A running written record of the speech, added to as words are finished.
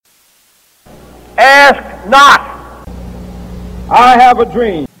Ask not. I have a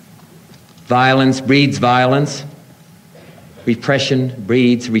dream. Violence breeds violence. Repression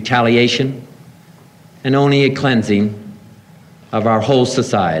breeds retaliation. And only a cleansing of our whole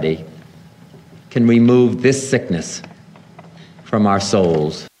society can remove this sickness from our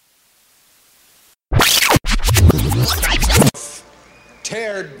souls.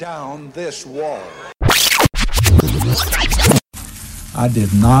 Tear down this wall. I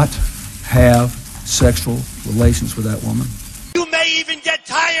did not have sexual relations with that woman. You may even get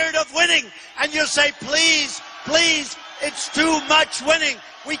tired of winning, and you'll say, please, please, it's too much winning.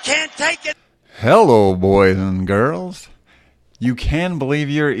 We can't take it. Hello, boys and girls. You can believe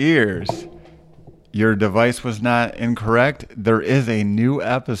your ears. Your device was not incorrect. There is a new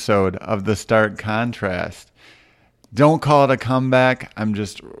episode of The Stark Contrast. Don't call it a comeback. I'm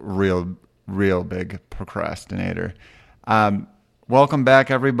just real big procrastinator. Welcome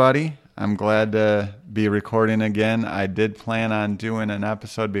back, everybody. I'm glad to be recording again. I did plan on doing an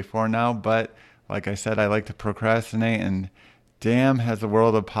episode before now, but like I said, I like to procrastinate, and damn, has the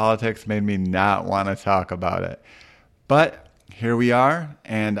world of politics made me not want to talk about it. But here we are,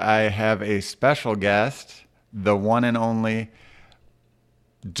 and I have a special guest, the one and only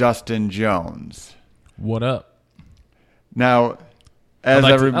Dustin Jones. What up? Now, I'd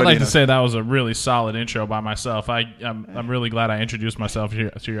like to say that was a really solid intro by myself. I'm really glad I introduced myself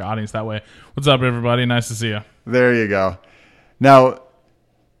to your audience that way. What's up, everybody? Nice to see you. There you go. Now,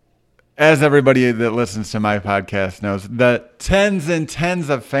 as everybody that listens to my podcast knows, the tens and tens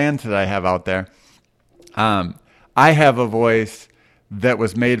of fans that I have out there, I have a voice that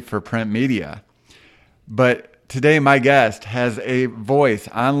was made for print media. But today my guest has a voice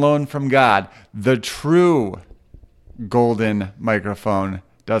on loan from God, the true golden microphone,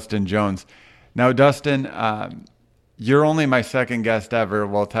 Dustin Jones. Now, Dustin, you're only my second guest ever.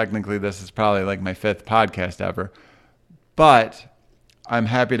 Well, technically, this is probably like my fifth podcast ever. But I'm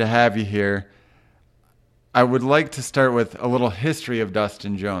happy to have you here. I would like to start with a little history of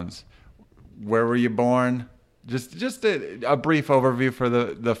Dustin Jones. Where were you born? Just a brief overview for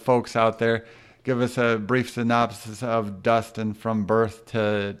the folks out there. Give us a brief synopsis of Dustin from birth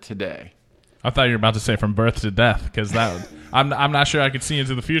to today. I thought you were about to say from birth to death, because I'm not sure I could see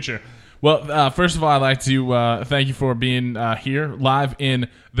into the future. Well, first of all, I'd like to thank you for being here live in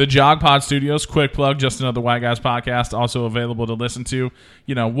the JAWGPOD studios. Quick plug, Just Another White Guys podcast, also available to listen to.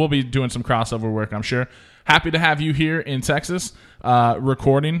 You know, we'll be doing some crossover work, I'm sure. Happy to have you here in Texas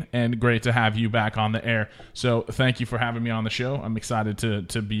recording, and great to have you back on the air. So thank you for having me on the show. I'm excited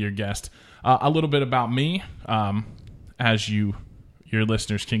to be your guest. A little bit about me, as your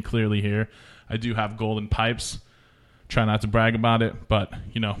listeners can clearly hear. I do have golden pipes. Try not to brag about it, but,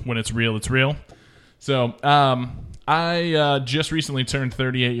 you know, when it's real, it's real. So I just recently turned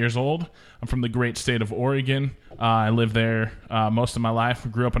 38 years old. I'm from the great state of Oregon. I lived there most of my life.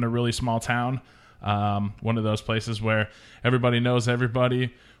 Grew up in a really small town, one of those places where everybody knows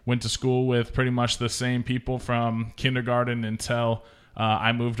everybody. Went to school with pretty much the same people from kindergarten until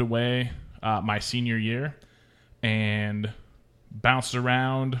I moved away my senior year, and bounced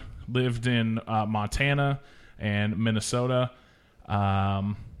around. Lived in Montana and Minnesota.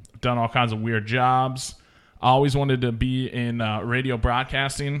 Done all kinds of weird jobs. Always wanted to be in radio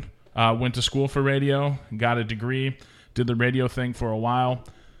broadcasting. Went to school for radio. Got a degree. Did the radio thing for a while.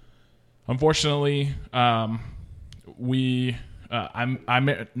 Unfortunately, not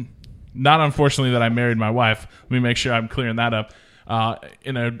unfortunately that I married my wife. Let me make sure I'm clearing that up.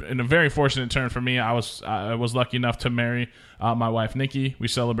 In a very fortunate turn for me, I was lucky enough to marry my wife Nikki. We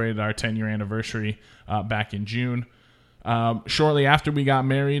celebrated our 10-year anniversary back in June. Shortly after we got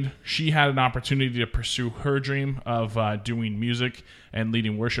married, she had an opportunity to pursue her dream of doing music and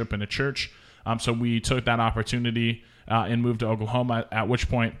leading worship in a church. So we took that opportunity and moved to Oklahoma. At which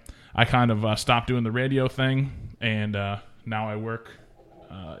point, I kind of stopped doing the radio thing, and now I work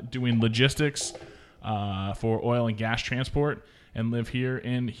doing logistics for oil and gas transport, and live here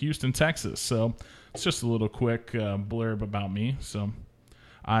in Houston, Texas. So it's just a little quick blurb about me. So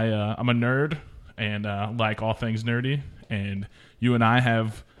I'm a nerd, and like all things nerdy. And you and I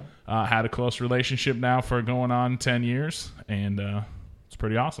have had a close relationship now for going on 10 years, and it's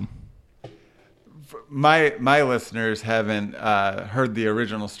pretty awesome. My listeners haven't heard the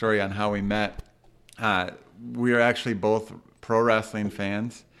original story on how we met. We are actually both pro wrestling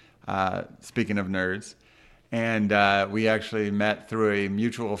fans, speaking of nerds. And we actually met through a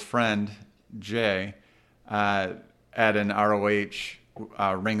mutual friend, Jay, at an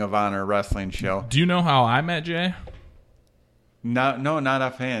ROH Ring of Honor wrestling show. Do you know how I met Jay? No, not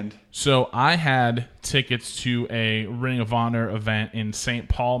offhand. So I had tickets to a Ring of Honor event in St.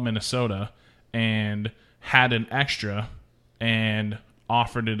 Paul, Minnesota, and had an extra and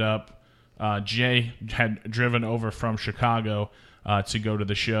offered it up. Jay had driven over from Chicago to go to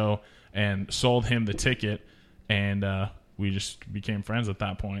the show and sold him the ticket, and we just became friends at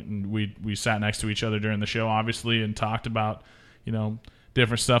that point. And we sat next to each other during the show, obviously, and talked about,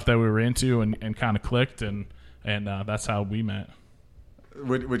 different stuff that we were into and kind of clicked, and that's how we met.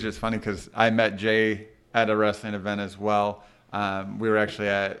 Which is funny because I met Jay at a wrestling event as well. We were actually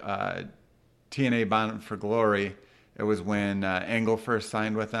at TNA Bound for Glory. It was when Angle first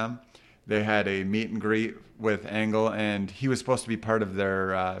signed with them. They had a meet and greet with Angle, and he was supposed to be part of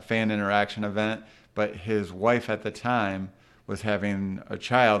their fan interaction event, but his wife at the time was having a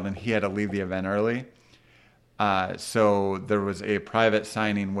child, and he had to leave the event early. So there was a private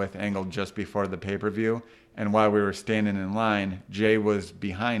signing with Angle just before the pay-per-view, and while we were standing in line, Jay was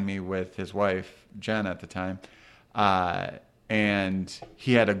behind me with his wife, Jen, at the time, and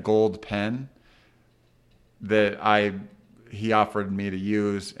he had a gold pen that he offered me to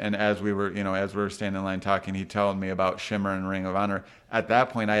use. And as we were standing in line talking, he told me about Shimmer and Ring of Honor. At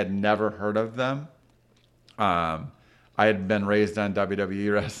that point, I had never heard of them. I had been raised on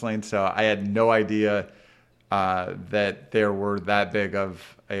WWE wrestling, so I had no idea that there were that big of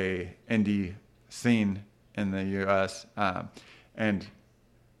a indie scene in the U.S. And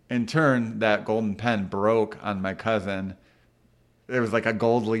in turn, that golden pen broke on my cousin. It was like a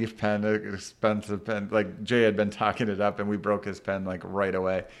gold leaf pen, an expensive pen. Like, Jay had been talking it up, and we broke his pen like right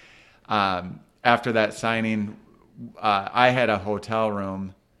away. After that signing, I had a hotel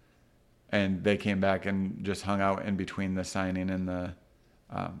room, and they came back and just hung out in between the signing and the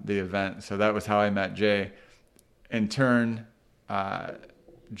event. So that was how I met Jay. In turn,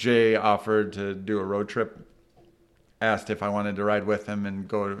 Jay offered to do a road trip, asked if I wanted to ride with him and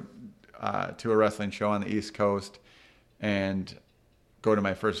go to a wrestling show on the East Coast and go to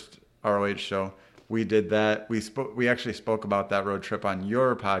my first ROH show. We did that. We actually spoke about that road trip on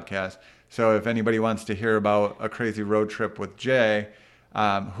your podcast. So if anybody wants to hear about a crazy road trip with Jay,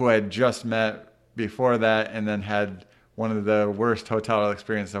 who I had just met before that and then had one of the worst hotel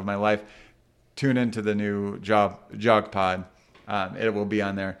experiences of my life, tune into the new JAWGPOD. It will be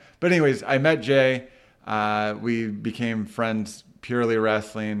on there. But anyways, I met Jay. We became friends, purely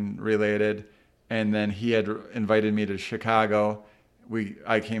wrestling related. And then he had invited me to Chicago.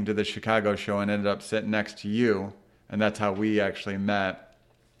 I came to the Chicago show and ended up sitting next to you. And that's how we actually met,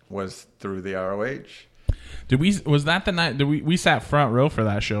 was through the ROH. Was that the night we sat front row for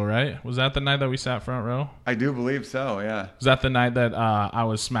that show, right? Was that the night that we sat front row? I do believe so, yeah. Was that the night that I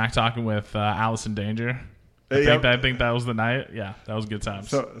was smack talking with Alice in Danger? I think that was the night. Yeah, that was good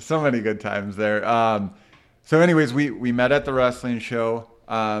times. So many good times there. So anyways, we met at the wrestling show,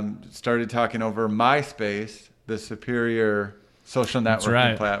 started talking over MySpace, the superior social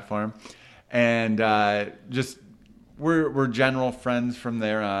networking platform. And just we're general friends from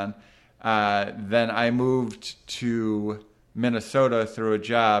there on. Then I moved to Minnesota through a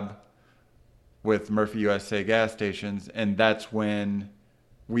job with Murphy USA gas stations, and that's when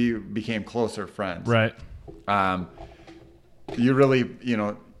we became closer friends. Right. You really,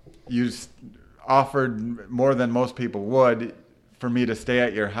 you offered more than most people would for me to stay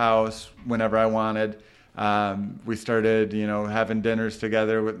at your house whenever I wanted. We started, having dinners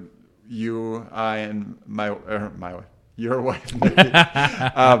together with you, I, and your wife.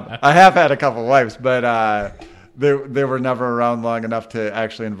 I have had a couple wives, but they were never around long enough to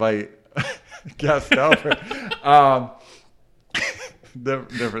actually invite guests over.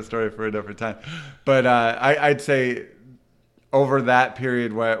 Different story for a different time. But I'd say over that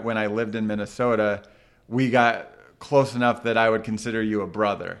period when I lived in Minnesota, we got close enough that I would consider you a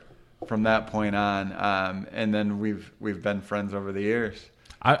brother from that point on. And then we've been friends over the years.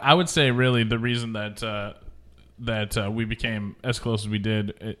 I would say really the reason that we became as close as we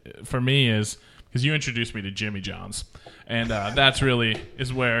did for me is because you introduced me to Jimmy John's, and that's really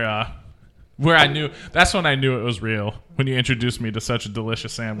is where I knew. That's when I knew it was real, when you introduced me to such a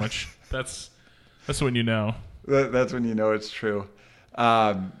delicious sandwich. That's when you know. That's when you know it's true.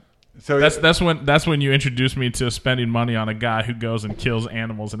 So that's when you introduced me to spending money on a guy who goes and kills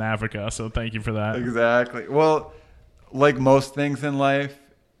animals in Africa. So thank you for that. Exactly. Well, like most things in life,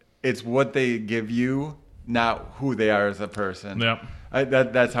 it's what they give you, not who they are as a person. Yep.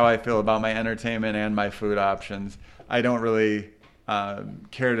 That's how I feel about my entertainment and my food options. I don't really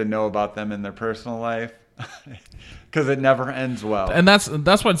care to know about them in their personal life because it never ends well. And that's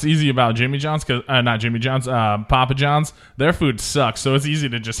what's easy about Jimmy John's, not Jimmy John's, Papa John's. Their food sucks, so it's easy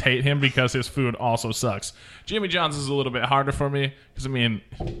to just hate him because his food also sucks. Jimmy John's is a little bit harder for me because,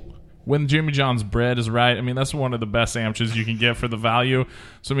 when Jimmy John's bread is right, I mean, that's one of the best sandwiches you can get for the value.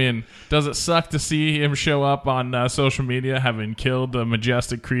 So, I mean, does it suck to see him show up on social media having killed the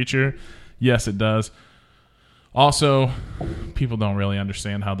majestic creature? Yes, it does. Also, people don't really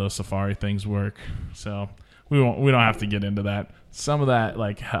understand how those safari things work, so we don't have to get into that. Some of that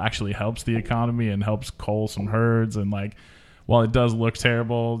actually helps the economy and helps cull some herds, and while it does look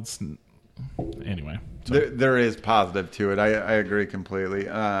terrible, anyway. So. There is positive to it. I agree completely.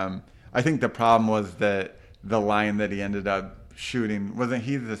 I think the problem was that the lion that he ended up shooting, wasn't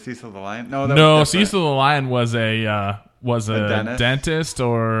he the Cecil the Lion? No, Cecil the Lion was a dentist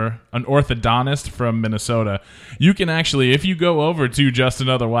or an orthodontist from Minnesota. You can actually, if you go over to Just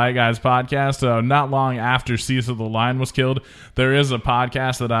Another White Guys podcast, not long after Cecil the Lion was killed, there is a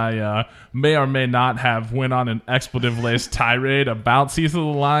podcast that I may or may not have went on an expletive-laced tirade about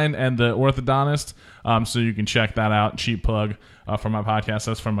Cecil the Lion and the orthodontist. So you can check that out. Cheap plug for my podcast.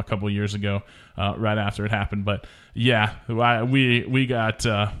 That's from a couple years ago, right after it happened. But yeah, we got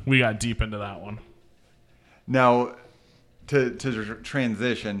deep into that one. Now, to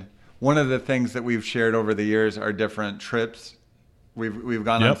transition, one of the things that we've shared over the years are different trips. We've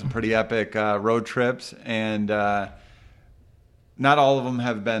gone on some pretty epic road trips, and not all of them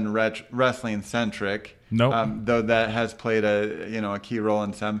have been wrestling centric. Nope. Though that has played a key role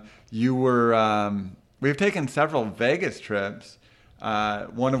in some. You were we've taken several Vegas trips.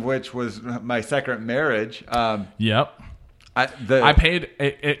 One of which was my second marriage. Yep. I paid.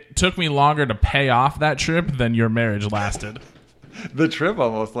 It took me longer to pay off that trip than your marriage lasted. The trip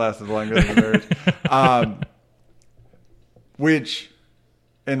almost lasted longer than the marriage. Which,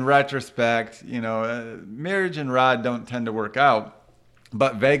 in retrospect, marriage and Rod don't tend to work out,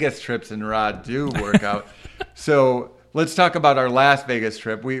 but Vegas trips and Rod do work out. So let's talk about our last Vegas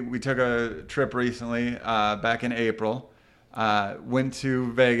trip. We took a trip recently, back in April. Went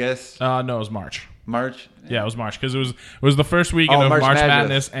to Vegas. No, it was March. March? Yeah, it was March because it was the first weekend of March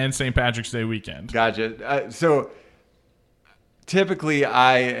Madness and St. Patrick's Day weekend. Gotcha. So typically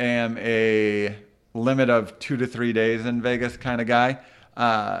I am a limit of 2 to 3 days in Vegas kind of guy.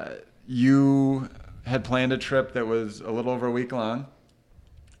 You had planned a trip that was a little over a week long.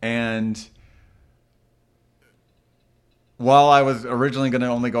 And while I was originally going to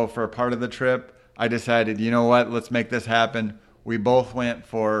only go for a part of the trip, I decided, you know what, let's make this happen. We both went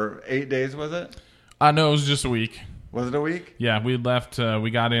for 8 days, was it? No, it was just a week. Was it a week? Yeah, we left.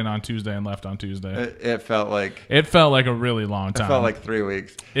 We got in on Tuesday and left on Tuesday. It felt like a really long time. It felt like 3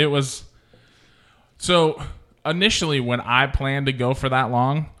 weeks. It was. So initially, when I planned to go for that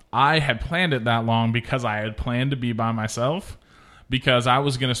long, I had planned it that long because I had planned to be by myself. Because I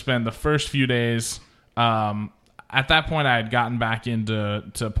was going to spend the first few days. At that point, I had gotten back into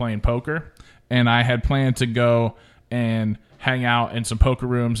playing poker, and I had planned to go and hang out in some poker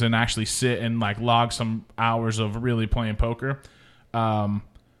rooms and actually sit and log some hours of really playing poker. And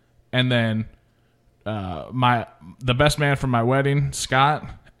then the best man from my wedding, Scott,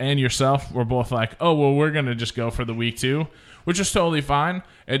 and yourself were both like, oh, well, we're going to just go for the week too, which is totally fine.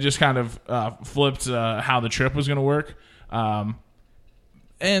 It just kind of flipped how the trip was going to work.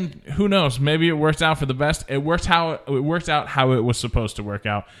 And who knows? Maybe it worked out for the best. It worked out how it was supposed to work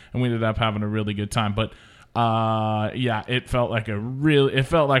out, and we ended up having a really good time. But yeah, it felt like a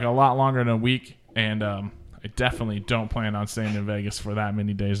lot longer than a week, and I definitely don't plan on staying in Vegas for that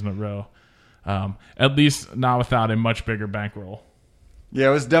many days in a row. At least not without a much bigger bankroll. Yeah,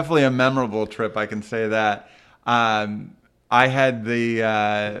 it was definitely a memorable trip. I can say that. I had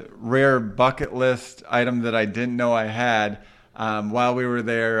the rare bucket list item that I didn't know I had. While we were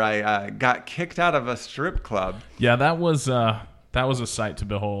there, I got kicked out of a strip club. Yeah, that was a sight to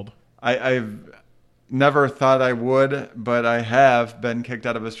behold. I've never thought I would, but I have been kicked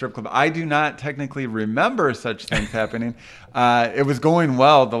out of a strip club. I do not technically remember such things happening. It was going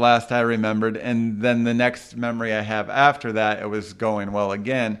well the last I remembered, and then the next memory I have after that, it was going well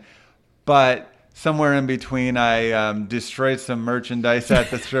again. But somewhere in between, I destroyed some merchandise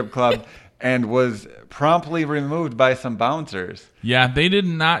at the strip club and was promptly removed by some bouncers. Yeah, they did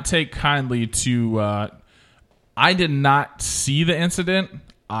not take kindly to... I did not see the incident.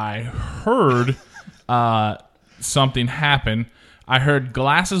 I heard something happen. I heard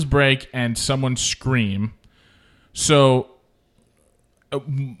glasses break and someone scream. So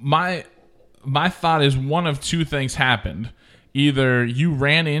my thought is one of two things happened. Either you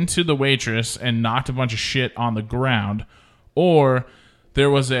ran into the waitress and knocked a bunch of shit on the ground, or there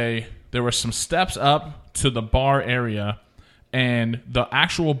were some steps up to the bar area and the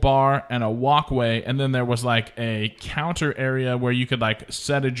actual bar and a walkway, and then there was a counter area where you could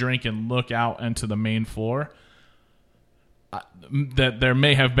set a drink and look out into the main floor. that there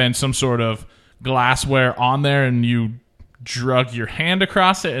may have been some sort of glassware on there and you drug your hand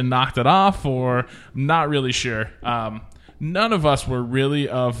across it and knocked it off, or not really sure. None of us were really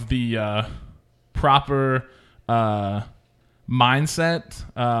of the proper mindset,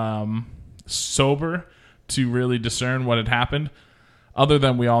 sober, to really discern what had happened, other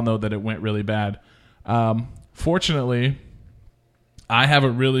than we all know that it went really bad. Fortunately, I have a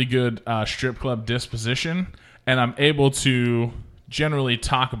really good strip club disposition, and I'm able to generally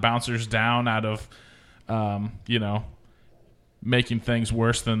talk bouncers down out of, making things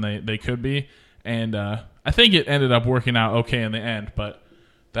worse than they could be. And I think it ended up working out okay in the end, but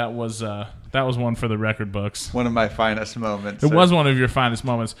that was one for the record books. One of my finest moments. It was one of your finest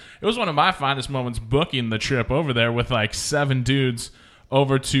moments. It was one of my finest moments booking the trip over there with like 7 dudes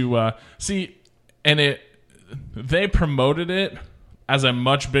over to they promoted it as a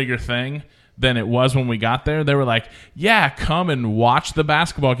much bigger thing than it was when we got there. They were like, yeah, come and watch the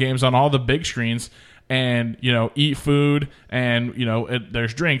basketball games on all the big screens and, eat food and,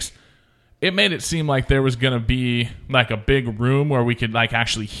 there's drinks. It made it seem like there was going to be like a big room where we could like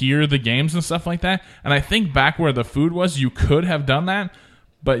actually hear the games and stuff like that. And I think back where the food was, you could have done that,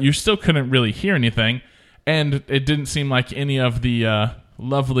 but you still couldn't really hear anything. And it didn't seem like any of the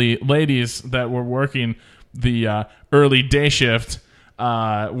lovely ladies that were working the early day shift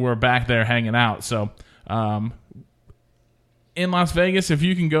were back there hanging out. So in Las Vegas, if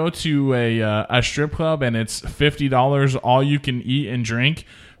you can go to a strip club and it's $50 all you can eat and drink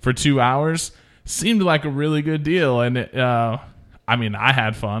for 2 hours, seemed like a really good deal. And I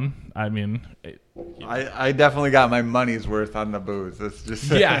had fun. I definitely got my money's worth on the booze. It's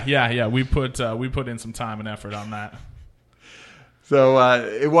just yeah. We put in some time and effort on that. So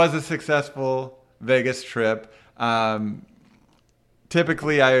it was a successful Vegas trip.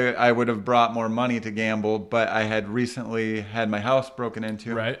 Typically, I would have brought more money to gamble, but I had recently had my house broken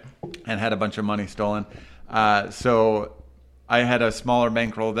into, right, and had a bunch of money stolen. So I had a smaller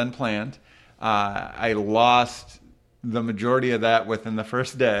bankroll than planned. I lost the majority of that within the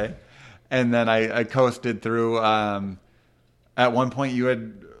first day, and then I coasted through. At one point, you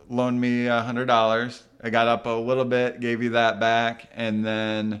had loaned me $100. I got up a little bit, gave you that back, and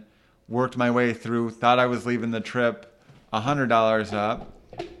then worked my way through. Thought I was leaving the trip $100 up,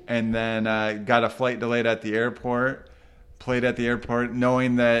 and then got a flight delayed at the airport. Played at the airport,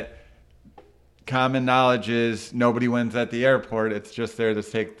 knowing that common knowledge is nobody wins at the airport. It's just there to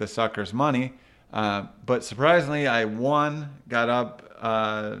take the sucker's money. But surprisingly, I won, got up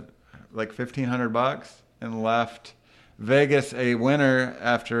like $1,500 and left Vegas a winner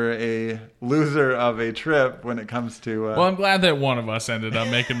after a loser of a trip when it comes to... well, I'm glad that one of us ended up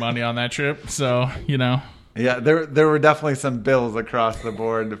making money on that trip. So, Yeah, there were definitely some bills across the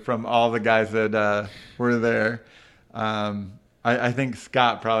board from all the guys that were there. I think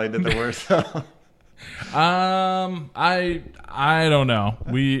Scott probably did the worst. I don't know.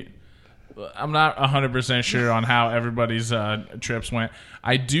 I'm not 100% sure on how everybody's trips went.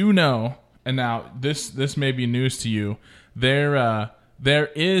 I do know, and now this may be news to you. There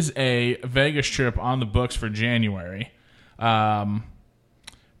is a Vegas trip on the books for January.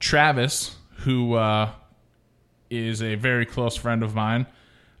 Travis, who is a very close friend of mine,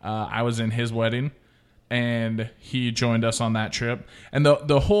 I was in his wedding, and he joined us on that trip. And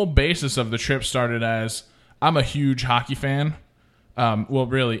the whole basis of the trip started as, I'm a huge hockey fan. Well,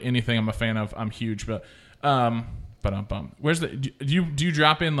 really anything I'm a fan of, I'm huge. But where's the? Do you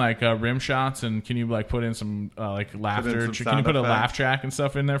drop in like rim shots, and can you like put in some like laughter? Can you put a laugh track and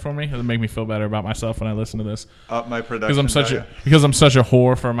stuff in there for me? It'll make me feel better about myself when I listen to this. Up my production because I'm such a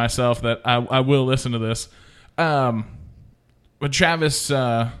whore for myself that I will listen to this. But Travis.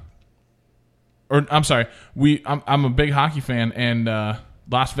 I'm sorry. I'm a big hockey fan, and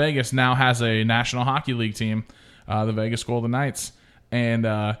Las Vegas now has a National Hockey League team, the Vegas Golden Knights, and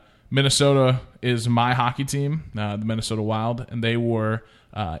Minnesota is my hockey team, the Minnesota Wild, and they were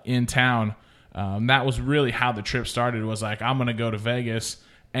in town. That was really how the trip started. Was like, I'm going to go to Vegas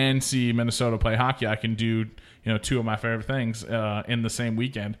and see Minnesota play hockey. I can do 2 of my favorite things in the same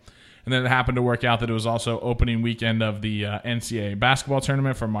weekend. And then it happened to work out that it was also opening weekend of the NCAA basketball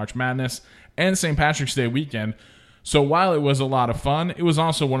tournament for March Madness and St. Patrick's Day weekend. So while it was a lot of fun, it was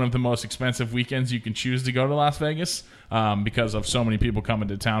also one of the most expensive weekends you can choose to go to Las Vegas because of so many people coming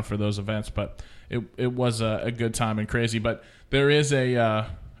to town for those events. But it was a good time and crazy. But there is a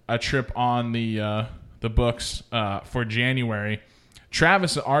trip on the books for January.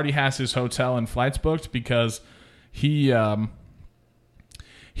 Travis already has his hotel and flights booked because he's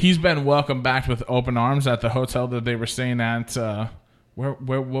been welcomed back with open arms at the hotel that they were staying at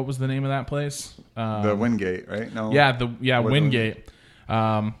what was the name of that place? The Wingate, right? No. Yeah, Wingate.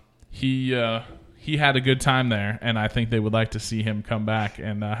 He had a good time there, and I think they would like to see him come back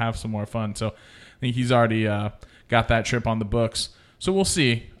and have some more fun. So I think he's already got that trip on the books. So we'll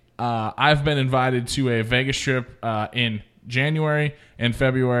see. I've been invited to a Vegas trip in January, in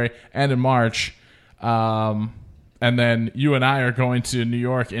February, and in March. And then you and I are going to New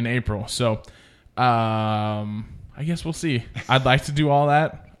York in April. So I guess we'll see. I'd like to do all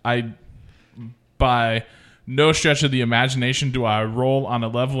that. By no stretch of the imagination do I roll on a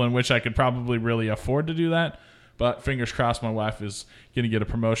level in which I could probably really afford to do that. But fingers crossed, my wife is going to get a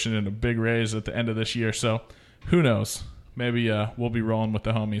promotion and a big raise at the end of this year. So who knows? Maybe we'll be rolling with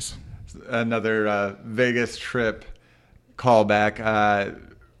the homies. Another Vegas trip callback.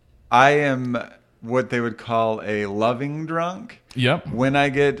 I am what they would call a loving drunk. Yep. When I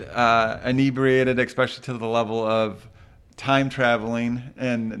get inebriated, especially to the level of time traveling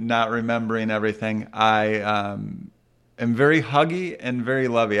and not remembering everything, I am very huggy and very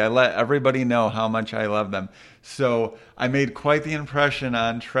lovey. I let everybody know how much I love them. So I made quite the impression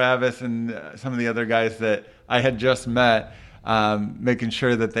on Travis and some of the other guys that I had just met, making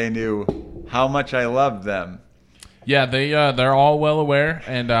sure that they knew how much I loved them. Yeah, they're all well aware,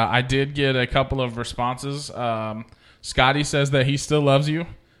 and I did get a couple of responses. Scotty says that he still loves you.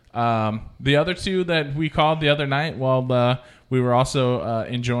 The other two that we called the other night while we were also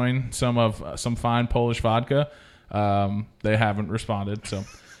enjoying some fine Polish vodka, they haven't responded. So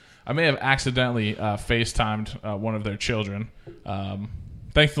I may have accidentally FaceTimed one of their children.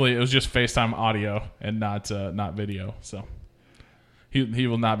 Thankfully, it was just FaceTime audio and not video. So he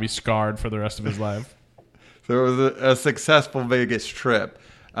will not be scarred for the rest of his life. So it was a successful Vegas trip.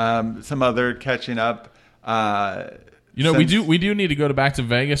 Some other catching up. We do need to go back to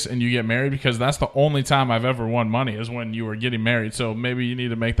Vegas and you get married, because that's the only time I've ever won money is when you were getting married. So maybe you need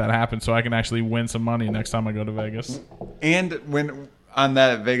to make that happen so I can actually win some money next time I go to Vegas. And when on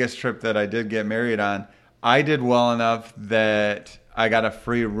that Vegas trip that I did get married on, I did well enough that I got a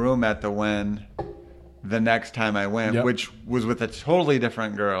free room at the Wynn the next time I went, yep. which was with a totally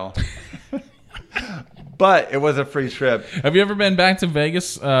different girl. But it was a free trip. Have you ever been back to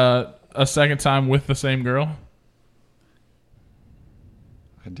Vegas a second time with the same girl?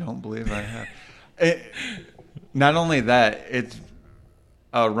 I don't believe I have. Not only that, it's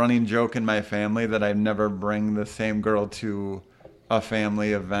a running joke in my family that I never bring the same girl to a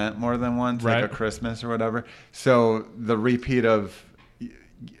family event more than once, right. Like a Christmas or whatever. So the repeat of...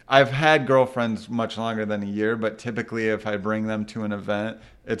 I've had girlfriends much longer than a year, but typically if I bring them to an event,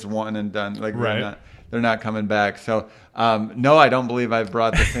 it's one and done. Like right. They're not coming back. So no, I don't believe I've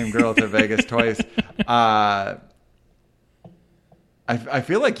brought the same girl to Vegas twice. I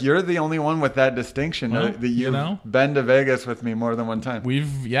feel like you're the only one with that distinction, that you've been to Vegas with me more than one time.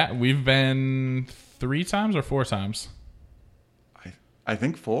 We've been 3 times or 4 times. I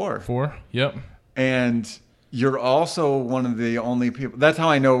think 4. 4, yep. And you're also one of the only people. That's how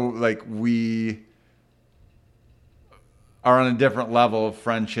I know, like, we are on a different level of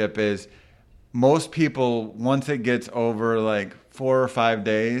friendship. Is most people, once it gets over like 4 or 5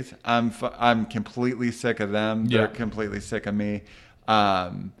 days, I'm completely sick of them. They're completely sick of me.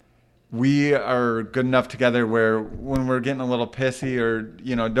 We are good enough together where when we're getting a little pissy or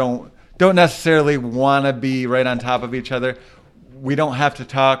don't necessarily want to be right on top of each other, we don't have to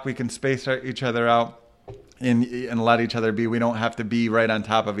talk. We can space each other out and let each other be. We don't have to be right on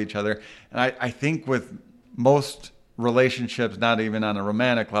top of each other. And I think with most relationships, not even on a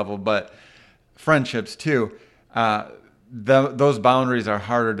romantic level, but friendships too, those boundaries are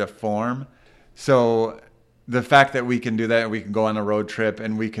harder to form. So the fact that we can do that, and we can go on a road trip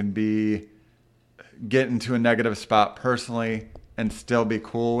and we can get into a negative spot personally and still be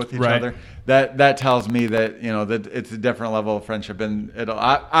cool with each other, that tells me that that it's a different level of friendship, and it'll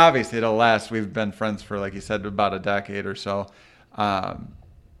last. We've been friends for, like you said, about a decade or so. I'm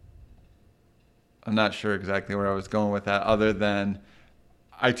not sure exactly where I was going with that, other than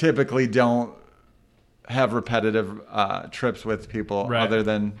I typically don't have repetitive trips with people other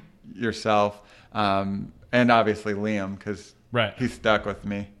than yourself, and obviously Liam, because he's stuck with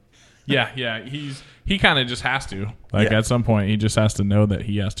me. Yeah, he kind of just has to. At some point, he just has to know that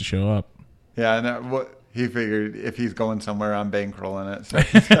he has to show up. Yeah, and he figured if he's going somewhere, I'm bankrolling it, so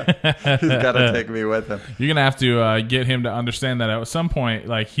he's got to take me with him. You're gonna have to get him to understand that at some point,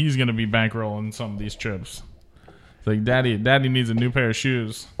 like, he's gonna be bankrolling some of these trips. It's like, Daddy needs a new pair of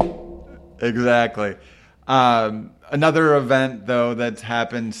shoes. Exactly. Another event, though, that's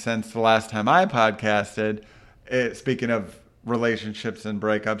happened since the last time I podcasted, speaking of relationships and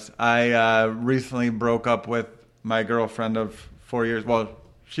breakups, I recently broke up with my girlfriend of 4 years. Well,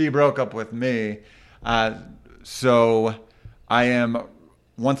 she broke up with me. So I am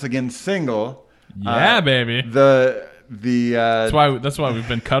once again single. Yeah, baby. That's why we've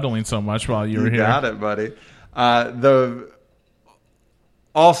been cuddling so much while you were here. You got it, buddy. The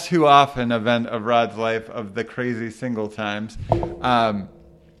all too often event of Rod's life of the crazy single times.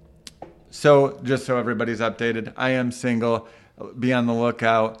 So just so everybody's updated, I am single. Be on the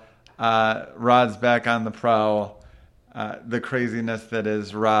lookout. Rod's back on the prowl. The craziness that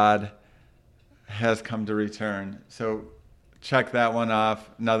is Rod has come to return. So check that one off.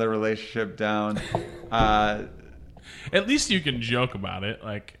 Another relationship down. At least you can joke about it,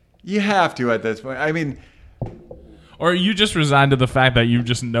 like you have to at this point. I mean, or you just resign to the fact that you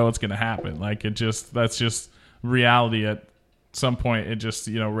just know it's going to happen. Like that's just reality. At some point, it just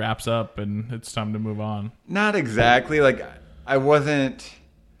wraps up and it's time to move on. Not exactly. Like I wasn't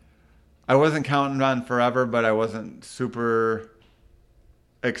counting on forever, but I wasn't super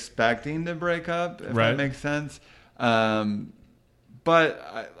expecting to break up. If that makes sense.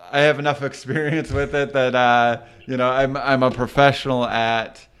 But I have enough experience with it that I'm a professional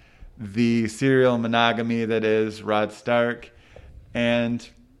at the serial monogamy that is Rod Stark, and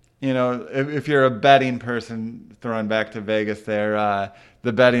if you're a betting person, throwing back to Vegas, there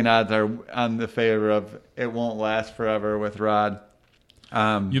the betting odds are on the favor of it won't last forever with Rod.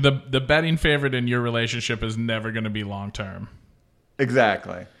 The betting favorite in your relationship is never going to be long term.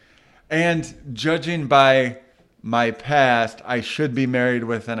 Exactly, and judging by my past, I should be married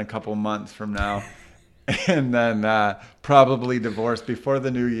within a couple months from now, and then probably divorced before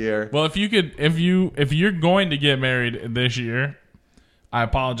the new year. Well, if you're going to get married this year, I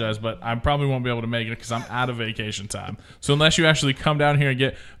apologize, but I probably won't be able to make it because I'm out of vacation time. So unless you actually come down here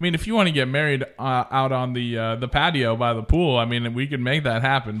and if you want to get married out on the patio by the pool, I mean, we can make that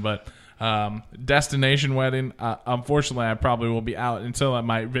happen. But destination wedding, unfortunately, I probably will be out until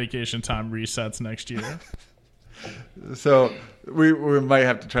my vacation time resets next year. So we might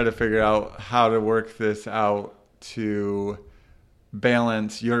have to try to figure out how to work this out to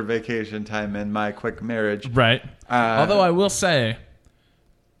balance your vacation time and my quick marriage. Right. Although I will say,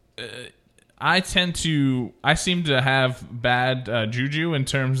 I seem to have bad juju in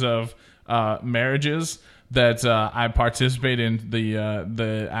terms of marriages that I participate in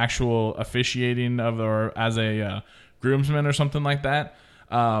the actual officiating or as a groomsman or something like that.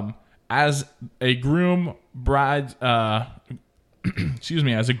 As a groom, bride, as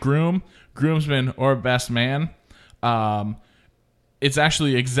a groomsman, or best man, it's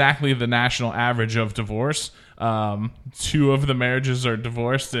actually exactly the national average of divorce. 2 of the marriages are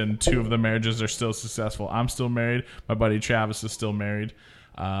divorced, and 2 of the marriages are still successful. I'm still married. My buddy Travis is still married,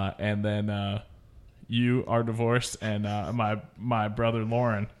 and then you are divorced, and my brother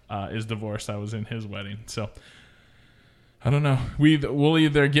Lauren is divorced. I was in his wedding, so. I don't know. We'll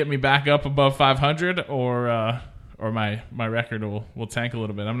either get me back up above 500 or my record will tank a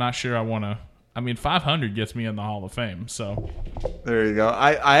little bit. I'm not sure I want to. I mean, 500 gets me in the Hall of Fame. So there you go.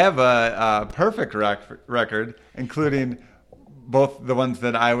 I have a perfect record, including both the ones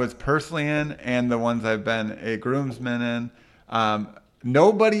that I was personally in and the ones I've been a groomsman in.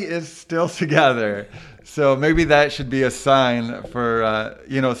 Nobody is still together, so maybe that should be a sign for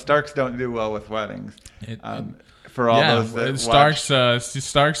Starks don't do well with weddings. For all those that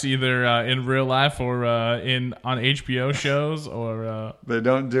Starks either in real life or on HBO shows or they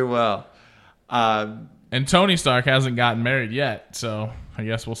don't do well. And Tony Stark hasn't gotten married yet, so I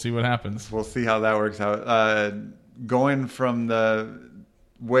guess we'll see what happens. We'll see how that works out. Going from the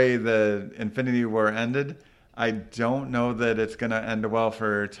way the Infinity War ended, I don't know that it's going to end well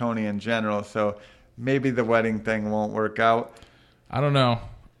for Tony in general. So maybe the wedding thing won't work out. I don't know.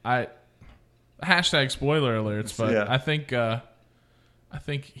 Hashtag spoiler alerts, but yeah. I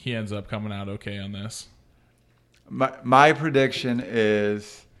think he ends up coming out okay on this. My prediction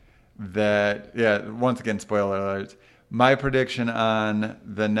is that, once again, spoiler alerts. My prediction on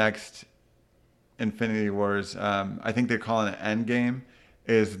the next Infinity Wars, I think they're calling it Endgame,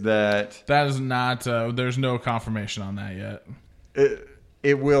 is that is not. There's no confirmation on that yet.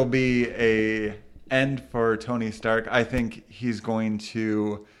 It will be a end for Tony Stark. I think he's going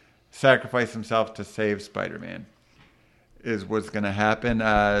to sacrifice himself to save Spider-Man is what's going to happen.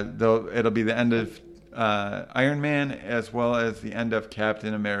 Though it'll be the end of Iron Man as well as the end of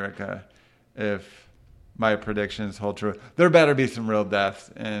Captain America if my predictions hold true. There better be some real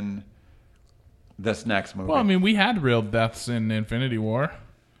deaths in this next movie. Well, I mean, we had real deaths in Infinity War.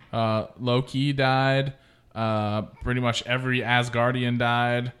 Loki died. Pretty much every Asgardian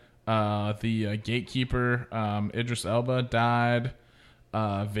died. The Gatekeeper, Idris Elba, died.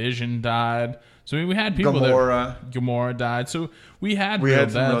 Vision died. So I mean, we had people Gamora died. So we had real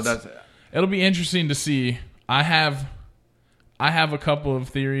deaths. It'll be interesting to see. I have a couple of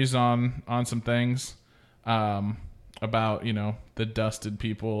theories on some things about, you know, the dusted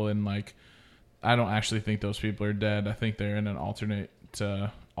people, and like I don't actually think those people are dead. I think they're in an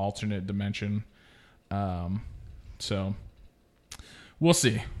alternate dimension. So we'll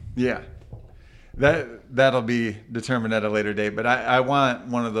see. Yeah. That'll be determined at a later date, but I want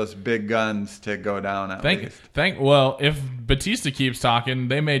one of those big guns to go down at least. Well, if Batista keeps talking,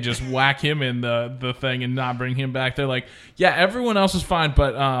 they may just whack him in the thing and not bring him back. They're like, yeah, everyone else is fine,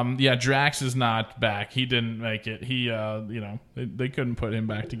 but yeah, Drax is not back. He didn't make it. He, they couldn't put him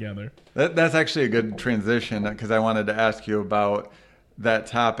back together. That's actually a good transition, because I wanted to ask you about that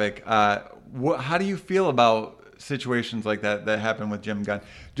topic. How do you feel about situations like that happen with Jim Gunn?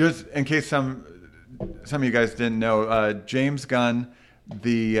 Just in case some of you guys didn't know, James Gunn,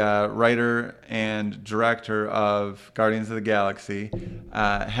 the writer and director of Guardians of the Galaxy,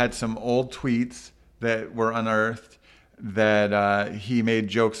 had some old tweets that were unearthed that he made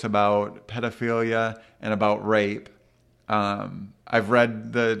jokes about pedophilia and about rape. I've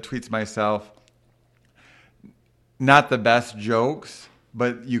read the tweets myself. Not the best jokes,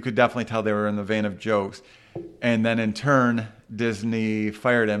 but you could definitely tell they were in the vein of jokes. And then in turn, Disney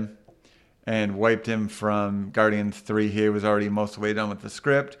fired him and wiped him from Guardians 3. He was already most of the way done with the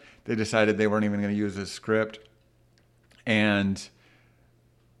script. They decided they weren't even going to use his script. And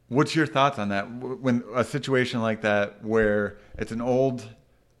what's your thoughts on that? When a situation like that where it's an old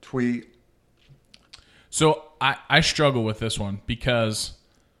tweet? So I struggle with this one, because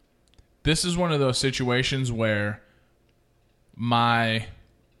this is one of those situations where my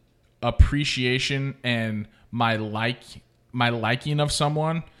appreciation and my liking of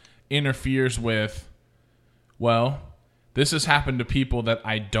someone interferes with, well, this has happened to people that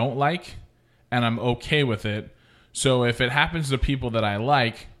I don't like, and I'm okay with it. So if it happens to people that I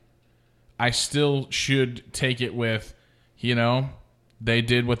like, I still should take it with, you know, they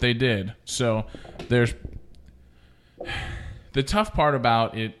did what they did. So there's the tough part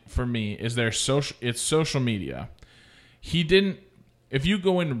about it for me is it's social media. He didn't, if you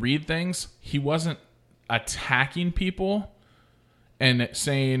go and read things, he wasn't attacking people and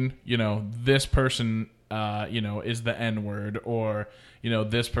saying, you know, this person, is the N-word, or, you know,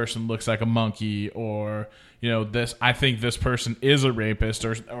 this person looks like a monkey, or, you know, I think this person is a rapist,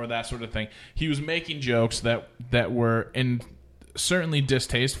 or that sort of thing. He was making jokes that were certainly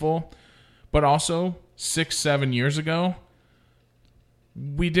distasteful, but also 6-7 years ago,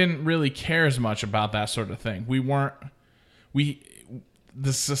 we didn't really care as much about that sort of thing.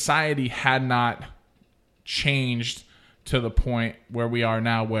 The society had not changed to the point where we are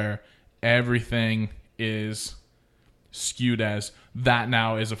now, where everything is skewed as that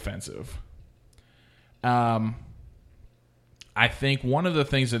now is offensive. I think one of the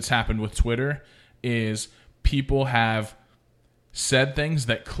things that's happened with Twitter is people have said things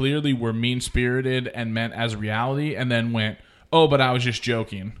that clearly were mean-spirited and meant as reality, and then went, oh, but I was just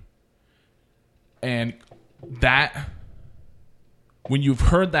joking. And that, when you've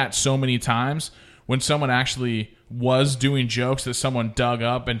heard that so many times, when someone actually was doing jokes that someone dug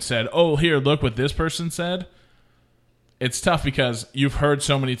up and said, oh, here, look what this person said, it's tough because you've heard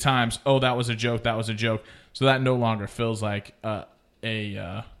so many times, oh, that was a joke, that was a joke. So that no longer feels like a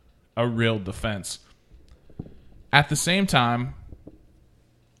real defense. At the same time,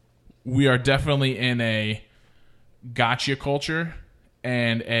 we are definitely in a gotcha culture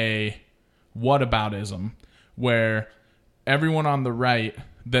and a whataboutism, where everyone on the right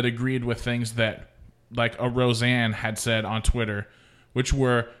that agreed with things that, like a Roseanne had said on Twitter, which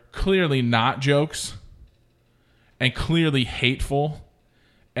were clearly not jokes and clearly hateful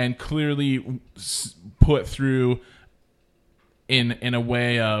and clearly put through in a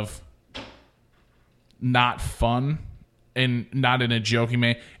way of not fun and not in a joking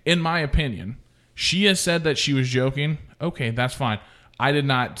way. In my opinion, she has said that she was joking. Okay, that's fine. I did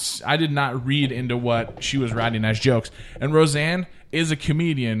not read into what she was writing as jokes. And Roseanne is a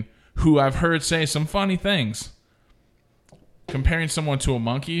comedian who I've heard say some funny things. Comparing someone to a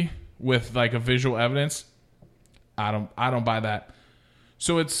monkey with like a visual evidence, I don't buy that.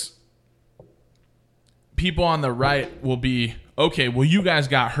 So it's people on the right will be, okay, well, you guys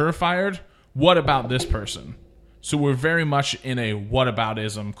got her fired. What about this person? So we're very much in a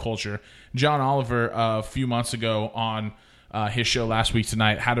whataboutism culture. John Oliver, a few months ago on his show Last Week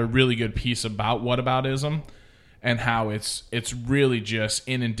Tonight, had a really good piece about whataboutism and how it's really just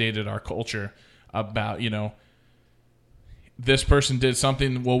inundated our culture about, you know, this person did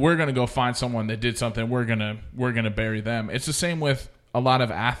something, well, we're going to go find someone that did something, we're going to bury them. It's the same with a lot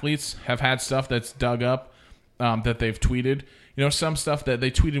of athletes have had stuff that's dug up that they've tweeted. You know, some stuff that they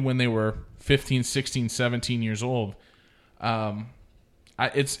tweeted when they were 15, 16, 17 years old.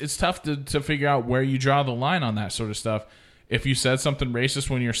 It's tough to figure out where you draw the line on that sort of stuff. If you said something racist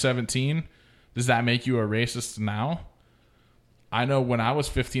when you're 17, does that make you a racist now? I know when I was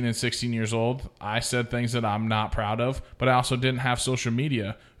 15 and 16 years old, I said things that I'm not proud of, but I also didn't have social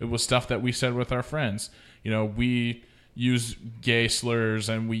media. It was stuff that we said with our friends. You know, we used gay slurs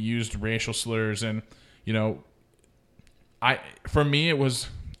and we used racial slurs, and, you know, for me, it was,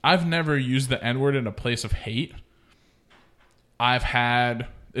 I've never used the N-word in a place of hate.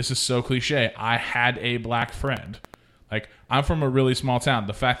 This is so cliche, I had a black friend. Like, I'm from a really small town.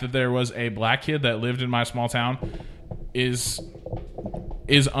 The fact that there was a black kid that lived in my small town is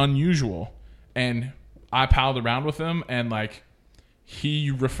unusual. And I palled around with him, and, like, he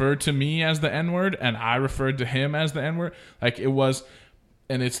referred to me as the N-word, and I referred to him as the N-word. Like, it was...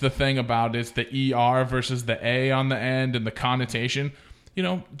 And it's the thing about it's the ER versus the A on the end and the connotation. You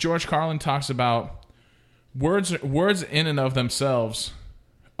know, George Carlin talks about words in and of themselves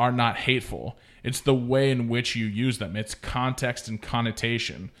are not hateful. It's the way in which you use them. It's context and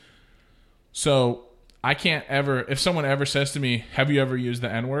connotation. So I can't ever, if someone ever says to me, have you ever used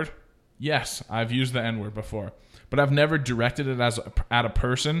the N-word? Yes, I've used the N-word before. But I've never directed it at a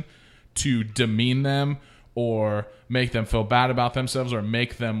person to demean them or make them feel bad about themselves or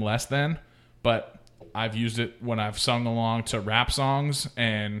make them less than. But I've used it when I've sung along to rap songs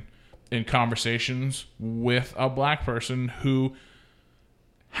and in conversations with a black person who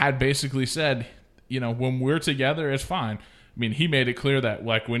had basically said, you know, when we're together, it's fine. I mean, he made it clear that,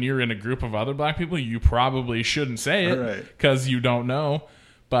 like, when you're in a group of other black people, you probably shouldn't say it because you don't know.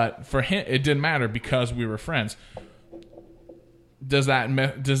 But for him, it didn't matter because we were friends. Does that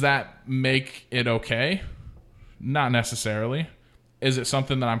make it okay? Not necessarily. Is it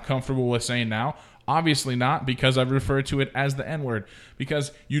something that I'm comfortable with saying now? Obviously not, because I've referred to it as the N-word.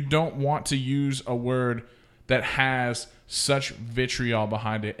 Because you don't want to use a word that has such vitriol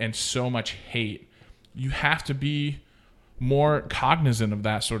behind it and so much hate. You have to be more cognizant of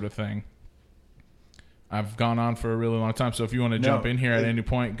that sort of thing. I've gone on for a really long time, so if you want to jump in here at any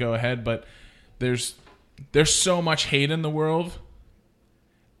point, go ahead. But there's so much hate in the world,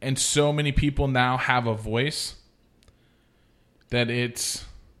 and so many people now have a voice that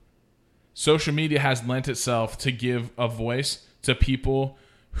social media has lent itself to give a voice to people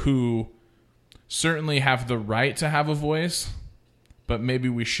who certainly have the right to have a voice, but maybe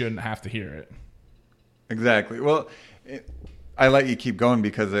we shouldn't have to hear it. Exactly. Well, I let you keep going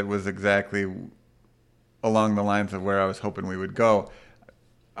because it was exactly along the lines of where I was hoping we would go.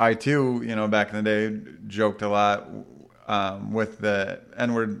 I too, you know, back in the day, joked a lot with the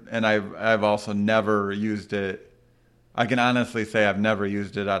N-word, and I've also never used it. I can honestly say I've never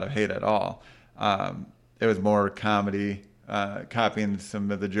used it out of hate at all. It was more comedy, copying some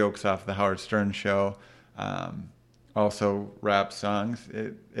of the jokes off the Howard Stern show. Also rap songs.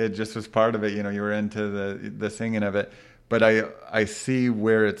 It just was part of it. You know, you were into the singing of it. But I see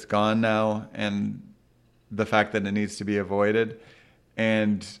where it's gone now and the fact that it needs to be avoided.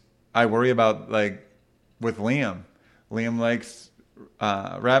 And I worry about, like, with Liam. Liam likes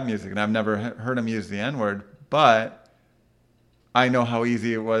rap music, and I've never heard him use the N-word, but I know how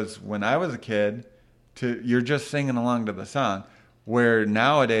easy it was when I was a kid you're just singing along to the song, where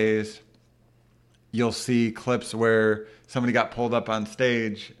nowadays you'll see clips where somebody got pulled up on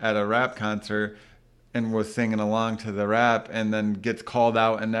stage at a rap concert and was singing along to the rap and then gets called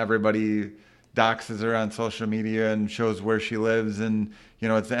out and everybody doxes her on social media and shows where she lives, and, you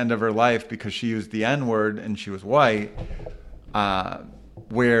know, it's the end of her life because she used the N-word and she was white,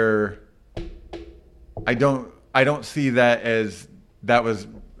 where I don't see that as that was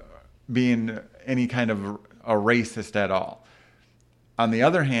being any kind of a racist at all. On the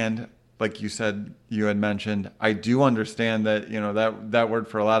other hand, like you said, you had mentioned, I do understand that, you know, that word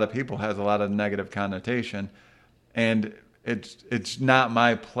for a lot of people has a lot of negative connotation, and it's not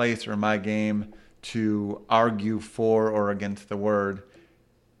my place or my game to argue for or against the word.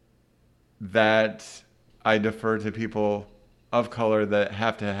 That I defer to people of color that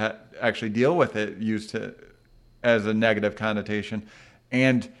have to actually deal with it used as a negative connotation,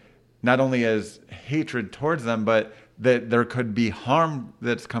 and not only as hatred towards them, but that there could be harm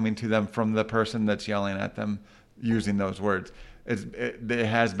that's coming to them from the person that's yelling at them using those words. It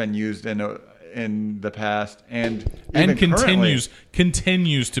has been used in the past and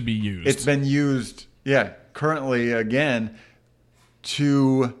continues to be used. It's been used, currently again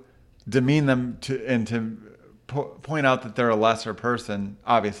to demean them and to point out that they're a lesser person.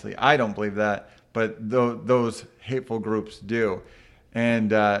 Obviously, I don't believe that, but those hateful groups do.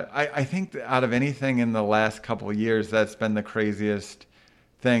 And I think that out of anything in the last couple of years, that's been the craziest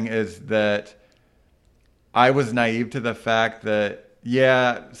thing, is that I was naive to the fact that,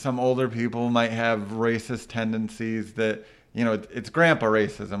 yeah, some older people might have racist tendencies that, it's grandpa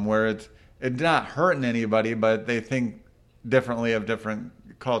racism, where it's not hurting anybody, but they think differently of different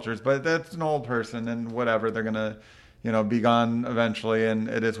cultures. But that's an old person, and whatever, they're going to, be gone eventually, and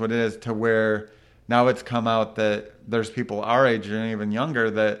it is what it is, to where now it's come out that there's people our age and even younger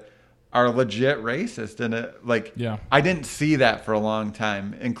that are legit racist. And I didn't see that for a long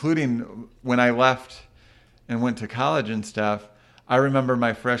time, including when I left and went to college and stuff. I remember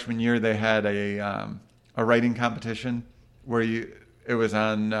my freshman year, they had a writing competition where it was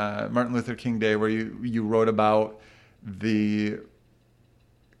on Martin Luther King Day, where you wrote about the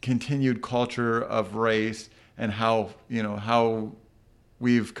continued culture of race and how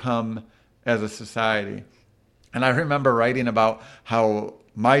we've come as a society. And I remember writing about how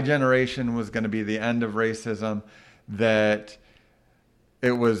my generation was going to be the end of racism, that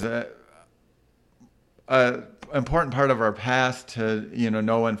it was a important part of our past to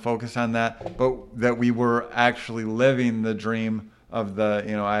know and focus on that, but that we were actually living the dream of the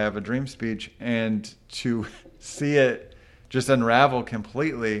I have a dream speech, and to see it just unravel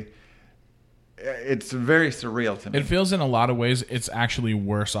completely, it's very surreal to me. It feels in a lot of ways it's actually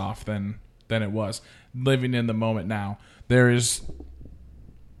worse off than it was. Living in the moment now, there's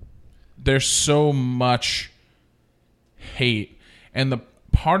so much hate, and the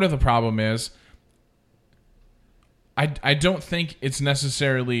part of the problem is I don't think it's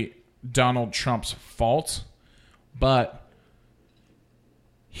necessarily Donald Trump's fault, but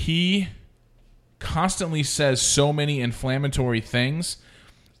he constantly says so many inflammatory things,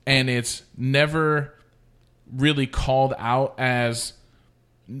 and it's never really called out as,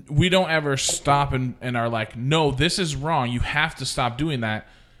 we don't ever stop and are like, no, this is wrong, you have to stop doing that,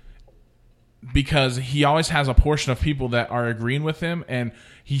 because he always has a portion of people that are agreeing with him, and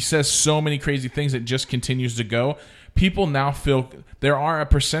he says so many crazy things that just continues to go. People now feel, there are a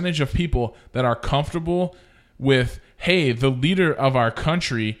percentage of people that are comfortable with, hey, the leader of our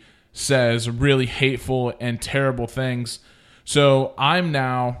country says really hateful and terrible things, so I'm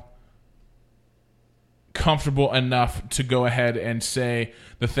now comfortable enough to go ahead and say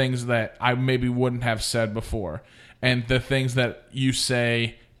the things that I maybe wouldn't have said before, and the things that you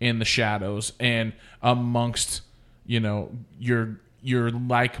say in the shadows and amongst your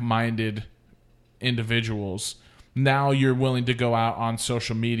like-minded individuals. Now you're willing to go out on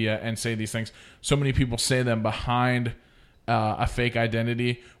social media and say these things. So many people say them behind a fake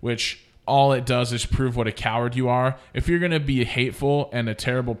identity, which all it does is prove what a coward you are. If you're going to be hateful and a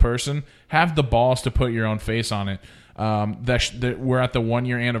terrible person, have the balls to put your own face on it. We're at the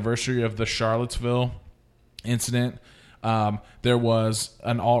 1-year anniversary of the Charlottesville incident. There was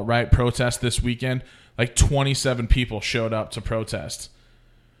an alt-right protest this weekend. Like 27 people showed up to protest.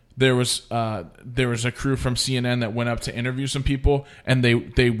 There was a crew from CNN that went up to interview some people, and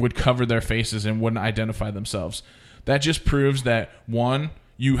they would cover their faces and wouldn't identify themselves. That just proves that, one,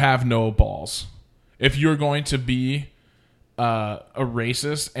 you have no balls. If you're going to be a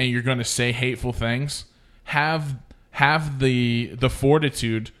racist and you're going to say hateful things, have the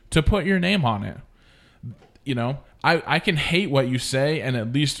fortitude to put your name on it. I can hate what you say and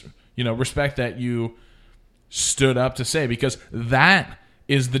at least respect that you stood up to say, because that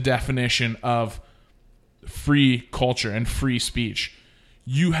is the definition of free culture and free speech.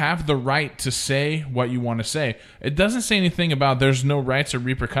 You have the right to say what you want to say. It doesn't say anything about there's no rights or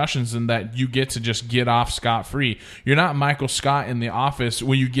repercussions and that you get to just get off scot-free. You're not Michael Scott in The Office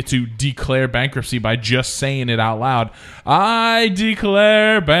where you get to declare bankruptcy by just saying it out loud. I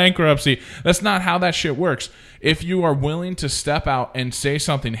declare bankruptcy. That's not how that shit works. If you are willing to step out and say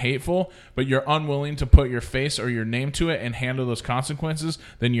something hateful, but you're unwilling to put your face or your name to it and handle those consequences,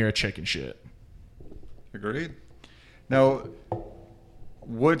 then you're a chicken shit. Agreed. Now,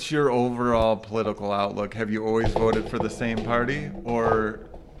 what's your overall political outlook? Have you always voted for the same party, or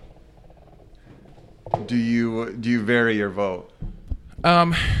do you vary your vote?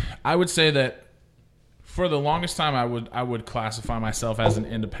 I would say that for the longest time I would classify myself as an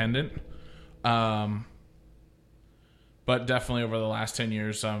independent. But definitely over the last 10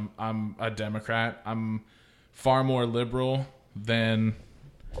 years, I'm a Democrat. I'm far more liberal than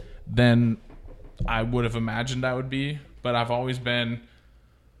I would have imagined I would be. But I've always been.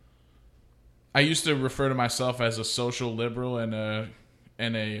 I used to refer to myself as a social liberal and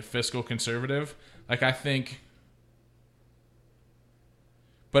a fiscal conservative. Like, I think.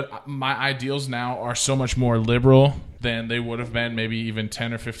 But my ideals now are so much more liberal than they would have been maybe even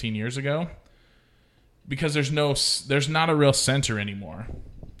 10 or 15 years ago. because there's not a real center anymore.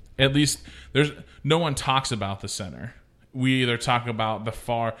 At least no one talks about the center. We either talk about the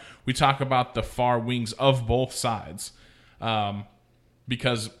far wings of both sides,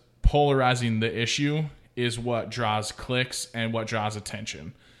 because polarizing the issue is what draws clicks and what draws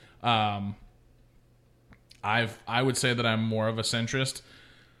attention. I would say that I'm more of a centrist.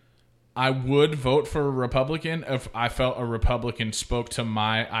 I would vote for a Republican if I felt a Republican spoke to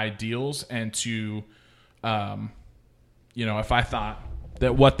my ideals and to, if I thought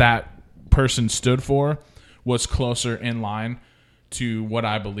that what that person stood for was closer in line to what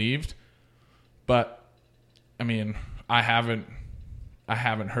I believed. But I mean, I haven't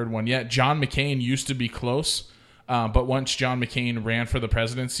heard one yet. John McCain used to be close, but once John McCain ran for the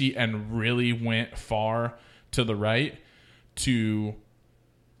presidency and really went far to the right,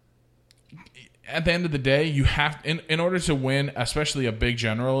 at the end of the day, you have, in order to win, especially a big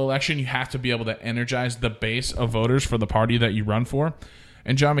general election, you have to be able to energize the base of voters for the party that you run for.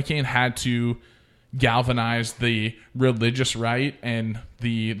 And John McCain had to galvanize the religious right and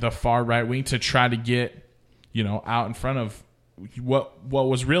the far right wing to try to get, out in front of what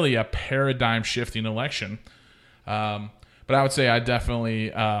was really a paradigm shifting election. But I would say I'm definitely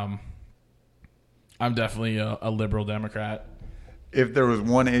a liberal Democrat. If there was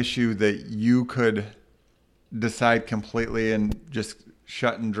one issue that you could decide completely and just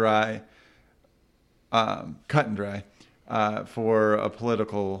cut and dry for a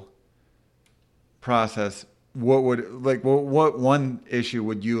political process, what one issue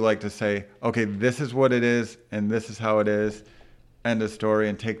would you like to say, okay, this is what it is and this is how it is, end of story,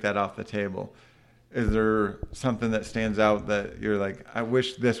 and take that off the table? Is there something that stands out that you're like, I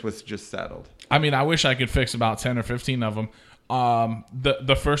wish this was just settled? I mean, I wish I could fix about 10 or 15 of them.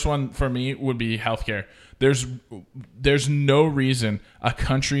 The first one for me would be healthcare. There's no reason a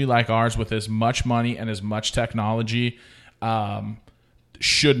country like ours with as much money and as much technology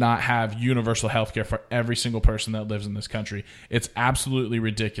should not have universal healthcare for every single person that lives in this country. It's absolutely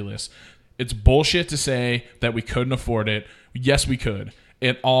ridiculous. It's bullshit to say that we couldn't afford it. Yes, we could.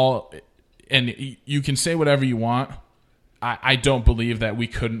 And you can say whatever you want. I don't believe that we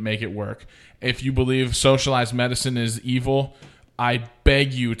couldn't make it work. If you believe socialized medicine is evil, I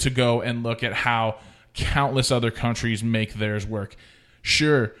beg you to go and look at how countless other countries make theirs work.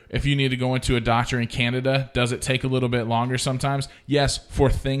 Sure, if you need to go into a doctor in Canada, does it take a little bit longer sometimes? Yes, for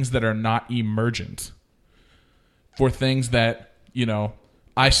things that are not emergent. For things that,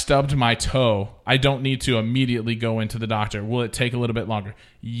 I stubbed my toe, I don't need to immediately go into the doctor. Will it take a little bit longer?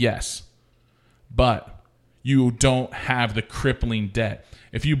 Yes. But you don't have the crippling debt.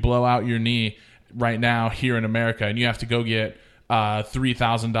 If you blow out your knee right now here in America and you have to go get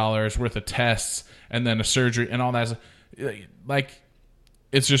 $3,000 worth of tests and then a surgery and all that,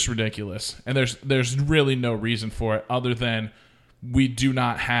 it's just ridiculous. And there's really no reason for it other than we do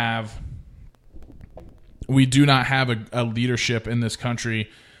not have a leadership in this country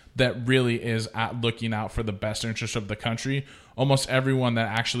that really is looking out for the best interest of the country. Almost everyone that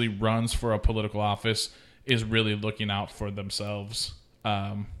actually runs for a political office is really looking out for themselves.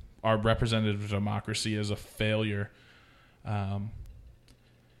 Our representative democracy is a failure. And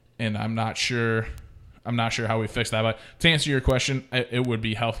I'm not sure how we fix that. But to answer your question, it would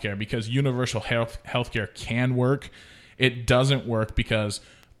be healthcare, because universal healthcare can work. It doesn't work because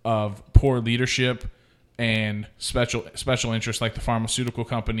of poor leadership and special interests like the pharmaceutical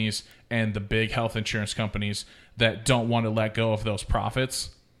companies and the big health insurance companies that don't want to let go of those profits.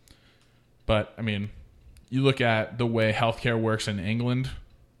 But I mean, you look at the way healthcare works in England,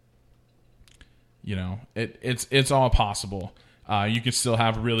 it's all possible. You can still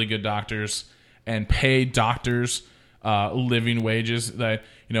have really good doctors and pay doctors living wages that,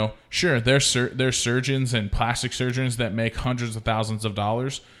 sure, there's surgeons and plastic surgeons that make hundreds of thousands of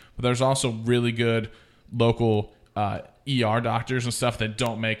dollars, but there's also really good local ER doctors and stuff that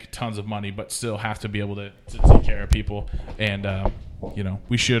don't make tons of money but still have to be able to take care of people. And,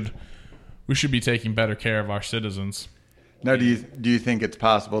 we should be taking better care of our citizens. Now, do you think it's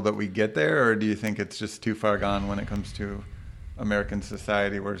possible that we get there, or do you think it's just too far gone when it comes to American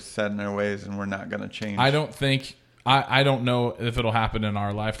society? We're set in our ways and we're not going to change. I don't think I don't know if it'll happen in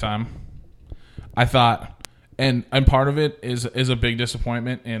our lifetime. I thought, and part of it is a big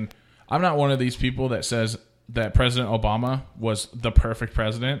disappointment. And I'm not one of these people that says that President Obama was the perfect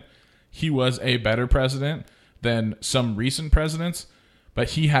president. He was a better president than some recent presidents,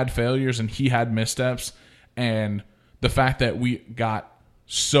 but he had failures and he had missteps. And the fact that we got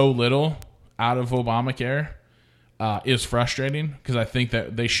so little out of Obamacare is frustrating, because I think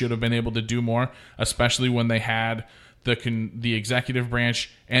that they should have been able to do more, especially when they had the executive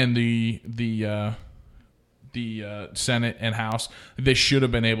branch and the the Senate and House. They should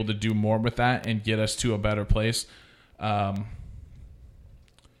have been able to do more with that and get us to a better place. I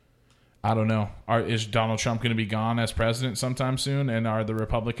don't know. Is Donald Trump going to be gone as president sometime soon? And are the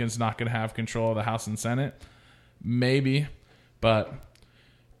Republicans not going to have control of the House and Senate? Maybe. But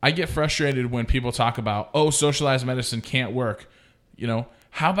I get frustrated when people talk about, socialized medicine can't work.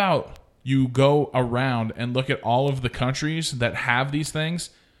 How about you go around and look at all of the countries that have these things,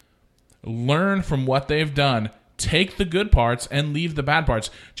 learn from what they've done, take the good parts and leave the bad parts.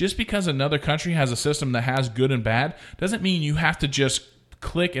 Just because another country has a system that has good and bad doesn't mean you have to just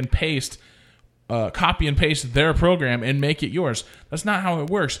click and paste, copy and paste their program and make it yours. That's not how it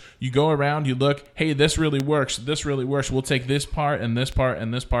works. You go around, you look, hey, this really works. We'll take this part and this part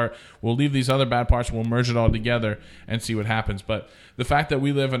and this part. We'll leave these other bad parts. We'll merge it all together and see what happens. But the fact that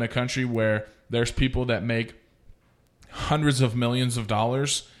we live in a country where there's people that make hundreds of millions of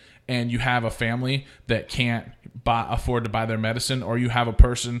dollars, and you have a family that can't afford to buy their medicine, or you have a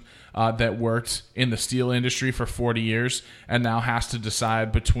person that worked in the steel industry for 40 years and now has to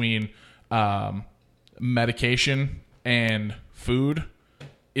decide between medication and food,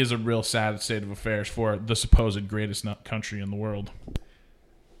 is a real sad state of affairs for the supposed greatest country in the world.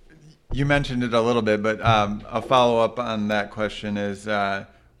 You mentioned it a little bit, but a follow-up on that question is,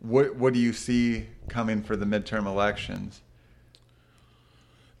 what do you see coming for the midterm elections?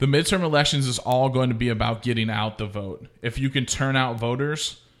 The midterm elections is all going to be about getting out the vote. If you can turn out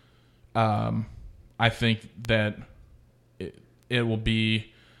voters, I think that it'll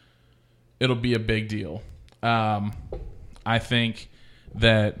be a big deal. I think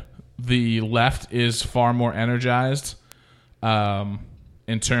that the left is far more energized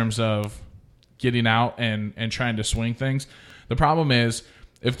in terms of getting out and trying to swing things. The problem is,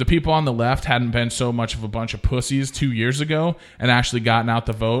 if the people on the left hadn't been so much of a bunch of pussies 2 years ago and actually gotten out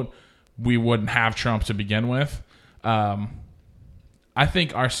the vote, we wouldn't have Trump to begin with. I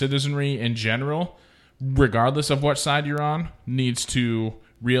think our citizenry in general, regardless of what side you're on, needs to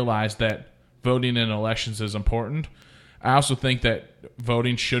realize that voting in elections is important. I also think that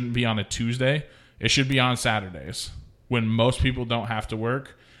voting shouldn't be on a Tuesday. It should be on Saturdays when most people don't have to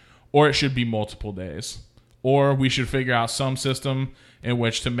work, or it should be multiple days. Or we should figure out some system in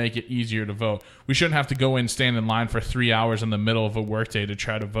which to make it easier to vote. We shouldn't have to go in and stand in line for 3 hours in the middle of a workday to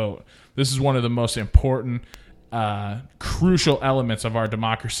try to vote. This is one of the most important, crucial elements of our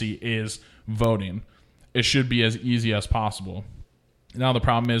democracy is voting. It should be as easy as possible. Now, the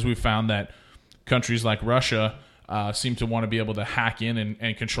problem is we've found that countries like Russia seem to want to be able to hack in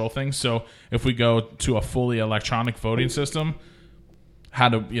and control things. So if we go to a fully electronic voting system,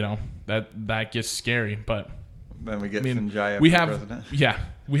 that gets scary. But then we get Sanjay we for have president. Yeah,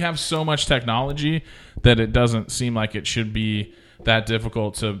 we have so much technology that it doesn't seem like it should be that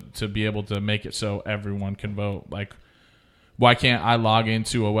difficult to be able to make it so everyone can vote. Like, why can't I log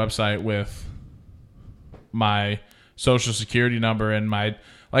into a website with my social security number and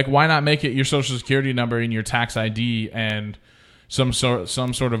why not make it your social security number and your tax ID and some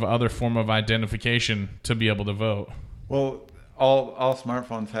sort of other form of identification to be able to vote? Well, all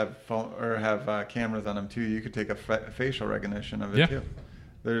smartphones have cameras on them too. You could take a facial recognition of it too.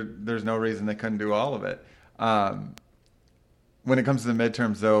 There's no reason they couldn't do all of it. When it comes to the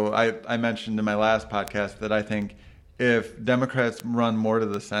midterms, though, I mentioned in my last podcast that I think if Democrats run more to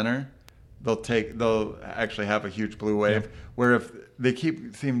the center, they'll actually have a huge blue wave. Yep. Where if they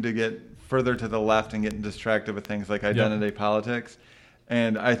seem to get further to the left and getting distracted with things like identity politics,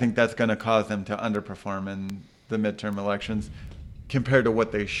 and I think that's going to cause them to underperform in the midterm elections compared to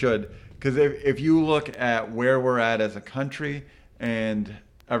what they should. Because if you look at where we're at as a country and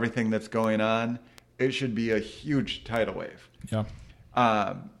everything that's going on, it should be a huge tidal wave. Yeah.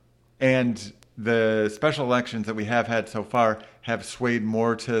 And the special elections that we have had so far have swayed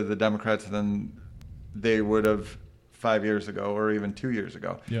more to the Democrats than they would have 5 years ago or even 2 years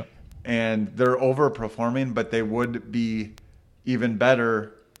ago. Yep. And they're overperforming, but they would be even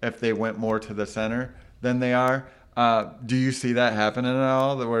better if they went more to the center than they are. Do you see that happening at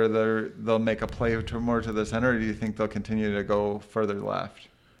all, where they'll make a play more to the center, or do you think they'll continue to go further left?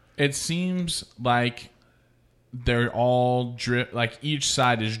 It seems like they're all each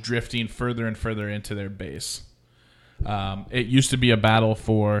side is drifting further and further into their base. It used to be a battle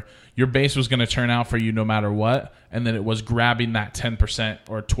for your base was going to turn out for you no matter what, and then it was grabbing that 10%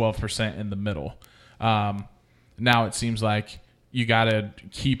 or 12% in the middle. Now it seems like you got to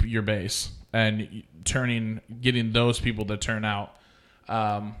keep your base and getting those people to turn out.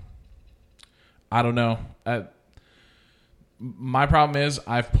 I don't know. My problem is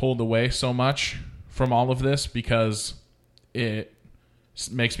I've pulled away so much from all of this because it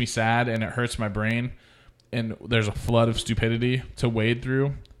makes me sad and it hurts my brain. and there's a flood of stupidity to wade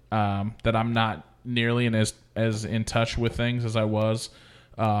through, that I'm not nearly as in touch with things as I was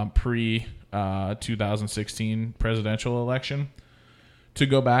pre 2016 presidential election. To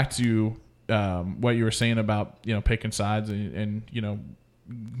go back to what you were saying about picking sides and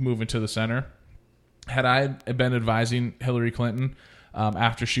moving to the center, had I been advising Hillary Clinton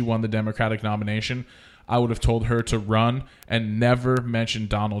after she won the Democratic nomination, I would have told her to run and never mention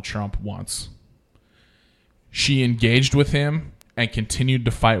Donald Trump once. She engaged with him and continued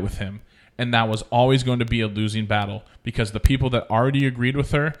to fight with him. And that was always going to be a losing battle because the people that already agreed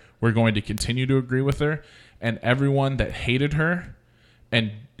with her were going to continue to agree with her. And everyone that hated her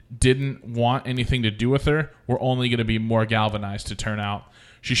and didn't want anything to do with her were only going to be more galvanized to turn out.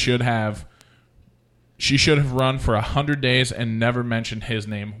 She should have run for 100 days and never mentioned his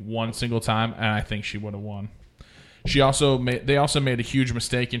name one single time, and I think she would have won. They also made a huge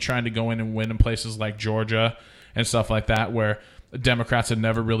mistake in trying to go in and win in places like Georgia and stuff like that, where Democrats had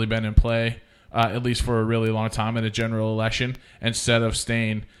never really been in play, at least for a really long time in a general election, instead of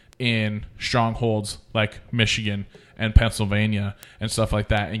staying in strongholds like Michigan and Pennsylvania and stuff like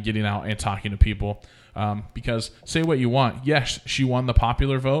that and getting out and talking to people. Because say what you want. Yes, she won the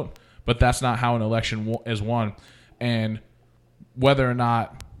popular vote, but that's not how an election is won. And whether or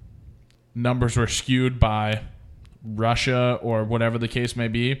not numbers were skewed by Russia or whatever the case may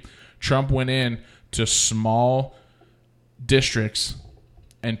be, Trump went in to small districts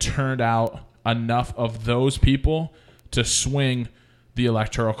and turned out enough of those people to swing the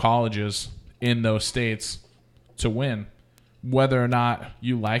electoral colleges in those states to win. Whether or not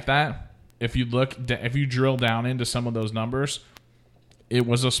you like that, if you drill down into some of those numbers, it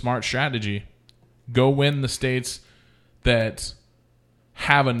was a smart strategy. Go win the states that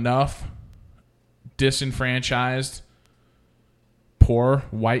have enough disenfranchised, poor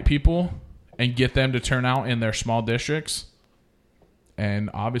white people and get them to turn out in their small districts. And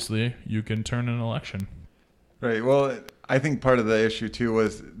obviously, you can turn an election. Right. Well, I think part of the issue, too,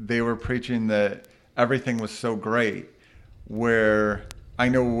 was they were preaching that everything was so great. Where I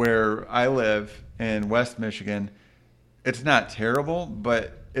know where I live in West Michigan, it's not terrible,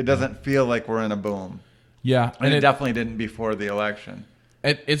 but it doesn't feel like we're in a boom. Yeah. And it definitely didn't before the election.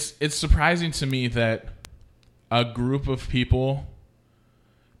 It's surprising to me that a group of people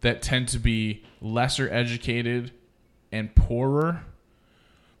that tend to be lesser educated and poorer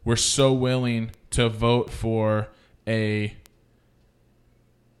were so willing to vote for a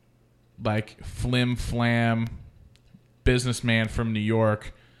flim-flam businessman from New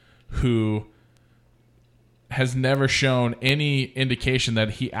York who has never shown any indication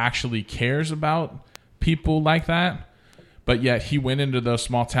that he actually cares about people like that. But yet he went into those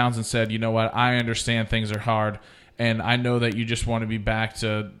small towns and said, you know what, I understand things are hard, and I know that you just want to be back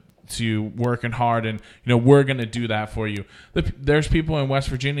to working hard, and we're going to do that for you. There's people in West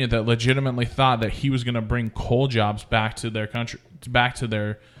Virginia that legitimately thought that he was going to bring coal jobs back to their country, back to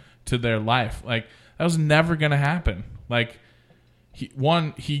their life. Like, that was never going to happen. Like,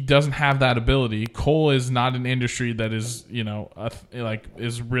 he doesn't have that ability. Coal is not an industry that is,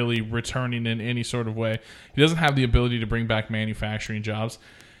 is really returning in any sort of way. He doesn't have the ability to bring back manufacturing jobs.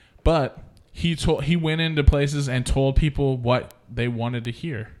 But he went into places and told people what they wanted to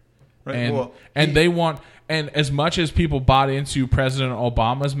hear. Right. And as much as people bought into President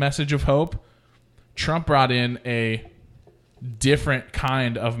Obama's message of hope, Trump brought in a different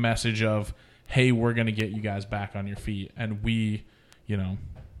kind of message of, hey, we're going to get you guys back on your feet, and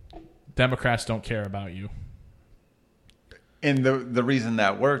Democrats don't care about you. And the reason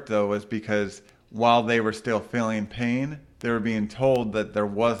that worked, though, was because while they were still feeling pain, they were being told that there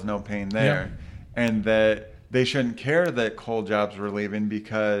was no pain there, and that they shouldn't care that coal jobs were leaving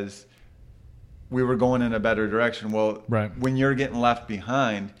because we were going in a better direction. Well, right. When you're getting left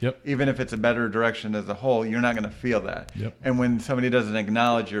behind, even if it's a better direction as a whole, you're not going to feel that. And when somebody doesn't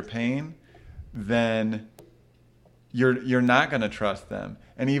acknowledge your pain, then you're not going to trust them.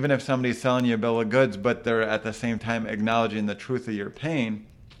 And even if somebody's selling you a bill of goods, but they're at the same time acknowledging the truth of your pain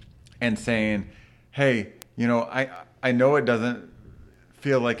and saying, hey, I know it doesn't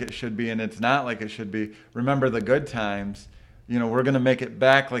feel like it should be, and it's not like it should be. Remember the good times. We're going to make it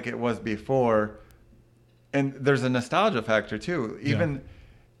back like it was before. And there's a nostalgia factor, too. Even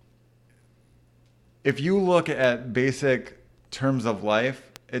if you look at basic terms of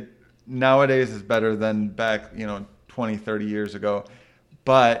life, it nowadays is better than back, 20, 30 years ago.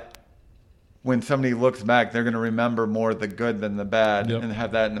 But when somebody looks back, they're going to remember more the good than the bad and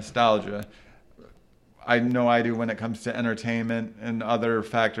have that nostalgia. I know I do when it comes to entertainment and other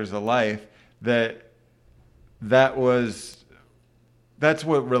factors of life, that's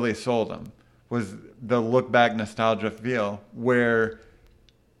what really sold them, was the look back nostalgia feel, where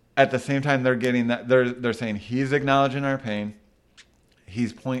at the same time they're getting that, they're saying he's acknowledging our pain.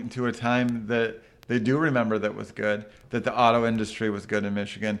 He's pointing to a time that they do remember that was good, that the auto industry was good in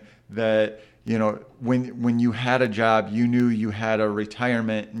Michigan, that, you know, when you had a job, you knew you had a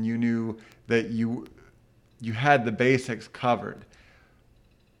retirement, and you knew that you had the basics covered.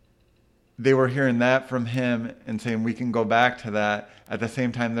 They were hearing that from him and saying we can go back to that. At the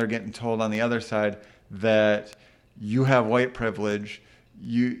same time, they're getting told on the other side that you have white privilege,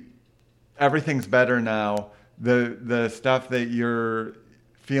 everything's better now. The stuff that you're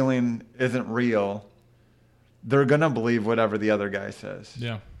feeling isn't real. They're gonna believe whatever the other guy says.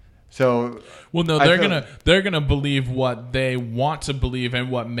 Yeah. So well, no, they're gonna believe what they want to believe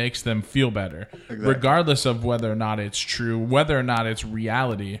and what makes them feel better, exactly. Regardless of whether or not it's true, whether or not it's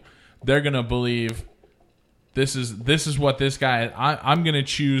reality. They're gonna believe this is what this guy. I'm gonna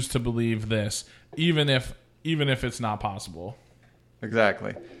choose to believe this, even if it's not possible.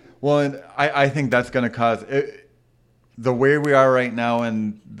 Exactly. Well, and I think that's going to cause it, the way we are right now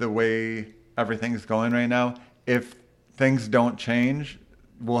and the way everything's going right now. If things don't change,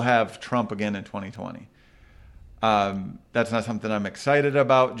 we'll have Trump again in 2020. That's not something I'm excited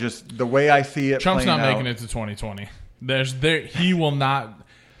about. Just the way I see it. Trump's not making it to 2020.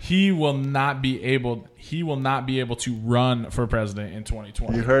 He will not be able to run for president in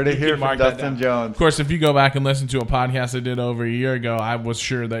 2020. You heard it here from Dustin Jones. Of course, if you go back and listen to a podcast I did over a year ago, I was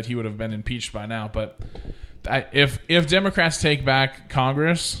sure that he would have been impeached by now. But if Democrats take back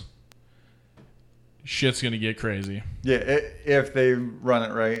Congress, shit's going to get crazy. Yeah, if they run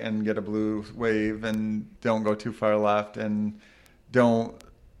it right and get a blue wave and don't go too far left and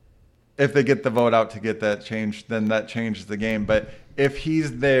if they get the vote out to get that changed, then that changes the game. But if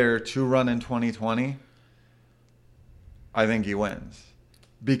he's there to run in 2020, I think he wins.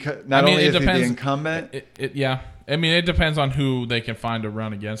 Because not only is he the incumbent. Yeah. I mean, it depends on who they can find to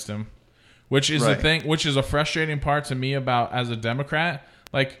run against him, which is the thing, which is a frustrating part to me about as a Democrat.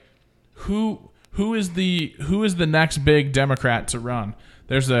 Like, who is the next big Democrat to run?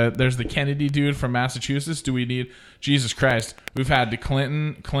 There's the Kennedy dude from Massachusetts. Do we need Jesus Christ? We've had the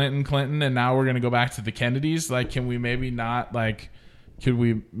Clinton, and now we're gonna go back to the Kennedys. Like, can we maybe not like? Could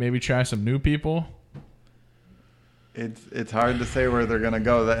we maybe try some new people? It's hard to say where they're gonna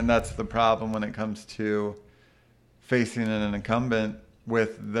go, and that's the problem when it comes to facing an incumbent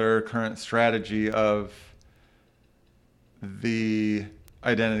with their current strategy of the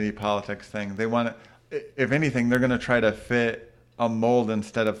identity politics thing. They want to, if anything, they're gonna try to fit a mold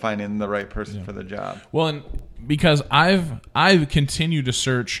instead of finding the right person for the job. Well, and because I've continued to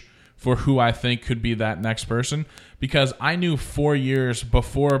search for who I think could be that next person, because I knew 4 years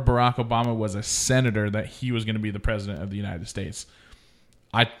before Barack Obama was a senator that he was going to be the president of the United States.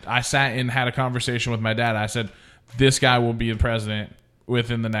 I sat and had a conversation with my dad. I said, this guy will be the president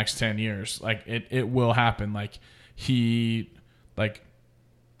within the next 10 years. Like it will happen. Like he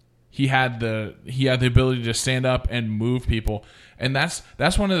had the ability to stand up and move people. And that's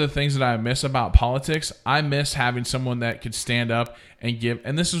one of the things that I miss about politics. I miss having someone that could stand up and give.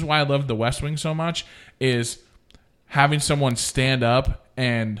 And this is why I love The West Wing so much, is having someone stand up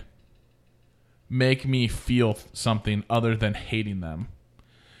and make me feel something other than hating them.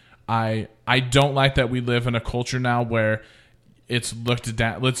 I don't like that we live in a culture now where it's looked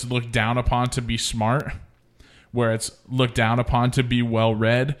down upon to be smart, where it's looked down upon to be well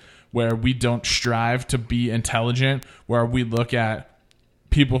read, where we don't strive to be intelligent, where we look at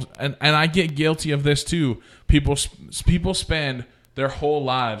people, and I get guilty of this too. People spend their whole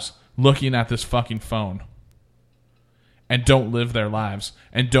lives looking at this fucking phone and don't live their lives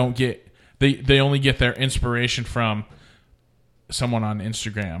and don't get, they only get their inspiration from someone on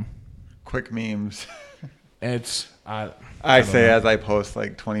Instagram. Quick memes. It's I say know. As I post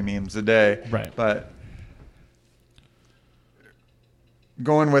like 20 memes a day. Right. But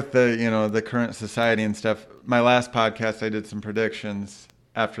going with the current society and stuff, my last podcast I did some predictions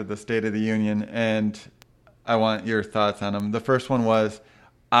after the State of the Union, and I want your thoughts on them. The first one was,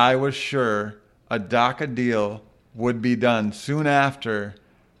 I was sure a DACA deal would be done soon after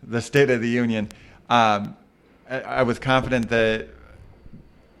the State of the Union. I was confident that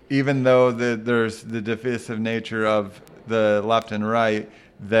even though there's the divisive nature of the left and right,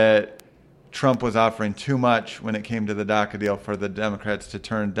 that Trump was offering too much when it came to the DACA deal for the Democrats to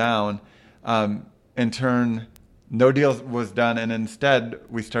turn down. In turn, no deal was done, and instead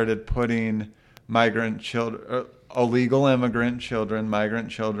we started putting migrant children, illegal immigrant children, migrant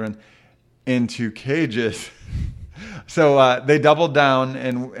children, into cages. So they doubled down,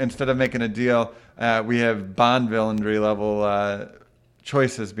 and instead of making a deal, we have Bond villainry level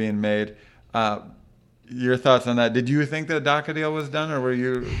choices being made. Your thoughts on that? Did you think the DACA deal was done, or were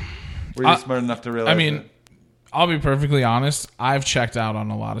you smart enough to realize? I mean, I'll be perfectly honest. I've checked out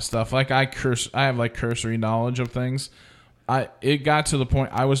on a lot of stuff. Like I have like cursory knowledge of things. It got to the point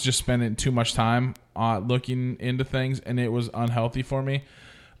I was just spending too much time looking into things, and it was unhealthy for me.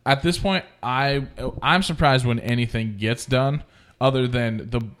 At this point, I'm surprised when anything gets done, other than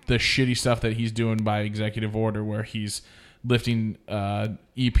the shitty stuff that he's doing by executive order, where he's lifting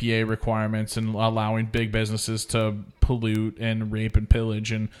EPA requirements and allowing big businesses to pollute and rape and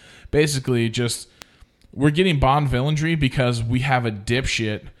pillage, and basically just we're getting Bond villainry because we have a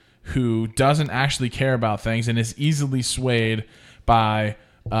dipshit who doesn't actually care about things and is easily swayed by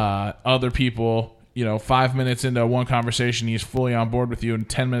other people. 5 minutes into one conversation, he's fully on board with you, and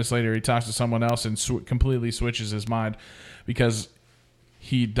 10 minutes later he talks to someone else and completely switches his mind because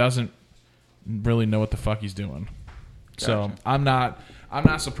he doesn't really know what the fuck he's doing. Gotcha. So I'm not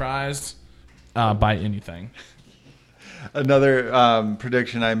surprised by anything. Another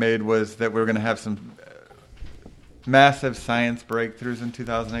prediction I made was that we're going to have some massive science breakthroughs in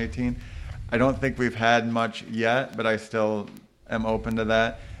 2018. I don't think we've had much yet, but I still am open to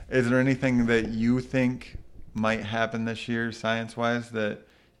that. Is there anything that you think might happen this year, science-wise, that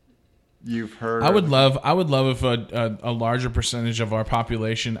you've heard? I would love if a larger percentage of our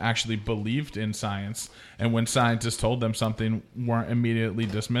population actually believed in science, and when scientists told them something, weren't immediately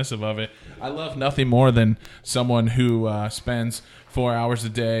dismissive of it. I love nothing more than someone who spends 4 hours a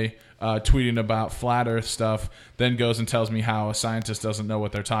day tweeting about flat Earth stuff, then goes and tells me how a scientist doesn't know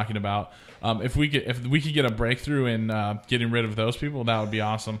what they're talking about. If we could get a breakthrough in getting rid of those people, that would be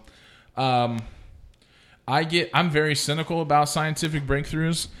awesome. I'm very cynical about scientific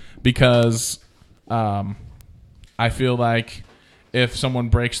breakthroughs because I feel like if someone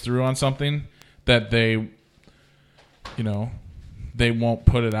breaks through on something that they won't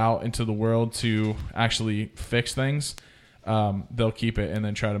put it out into the world to actually fix things, they'll keep it and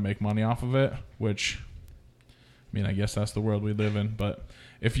then try to make money off of it, which, I guess that's the world we live in. But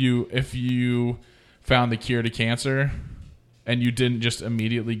if you found the cure to cancer and you didn't just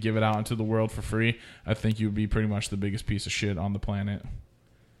immediately give it out into the world for free, I think you would be pretty much the biggest piece of shit on the planet.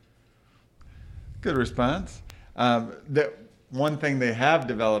 Good response. The one thing they have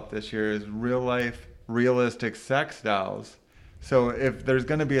developed this year is real-life, realistic sex dolls. So if there's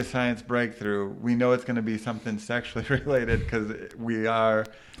going to be a science breakthrough, we know it's going to be something sexually related because we are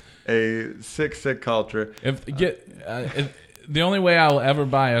a sick culture. The only way I'll ever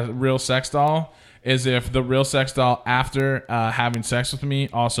buy a real sex doll is if the real sex doll, after having sex with me,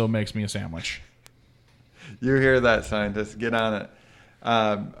 also makes me a sandwich. You hear that, scientists? Get on it.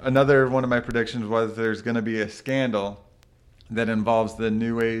 Another one of my predictions was there's going to be a scandal that involves the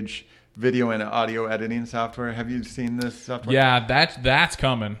new age video and audio editing software. Have you seen this software? Yeah, that's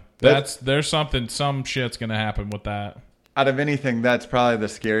coming. Some shit's going to happen with that. Out of anything, that's probably the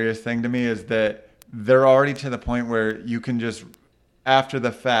scariest thing to me, is that they're already to the point where you can just, after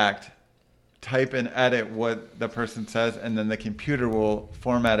the fact, type and edit what the person says, and then the computer will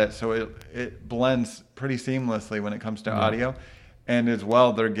format it so it blends pretty seamlessly when it comes to audio. And as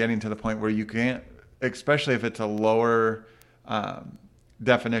well, they're getting to the point where you can't, especially if it's a lower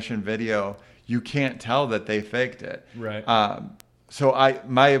definition video, you can't tell that they faked it. Right. So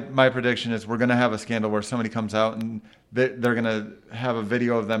my prediction is we're going to have a scandal where somebody comes out and they're going to have a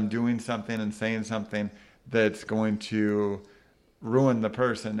video of them doing something and saying something that's going to ruin the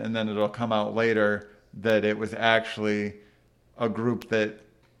person, and then it'll come out later that it was actually a group that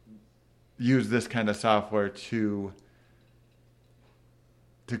used this kind of software to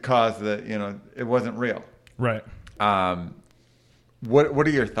cause it wasn't real. Right. What are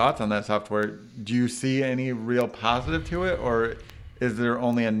your thoughts on that software? Do you see any real positive to it, or is there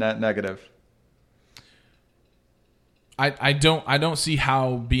only a net negative? I don't see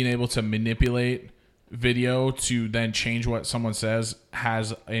how being able to manipulate video to then change what someone says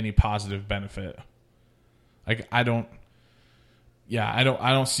has any positive benefit. Like I don't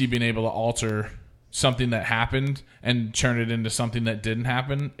see being able to alter something that happened and turn it into something that didn't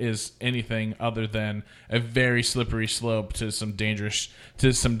happen is anything other than a very slippery slope to some dangerous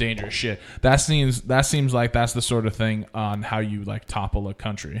shit. That seems like that's the sort of thing on how you like topple a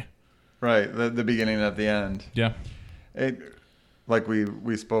country. Right, the beginning at the end. Yeah. Like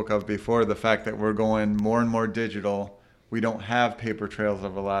we spoke of before, the fact that we're going more and more digital, we don't have paper trails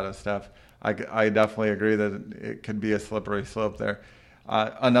of a lot of stuff. I definitely agree that it could be a slippery slope there.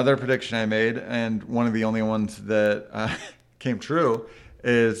 Another prediction I made, and one of the only ones that came true,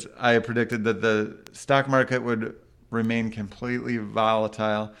 is I predicted that the stock market would remain completely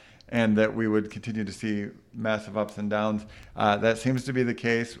volatile and that we would continue to see massive ups and downs. That seems to be the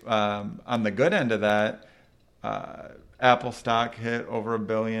case. On the good end of that, Apple stock hit over $1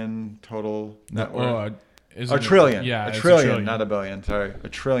 billion total net worth. A trillion. Yeah, a trillion, not $1 billion. Sorry,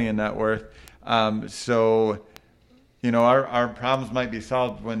 $1 trillion net worth. So, our problems might be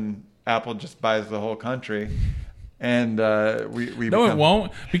solved when Apple just buys the whole country. And it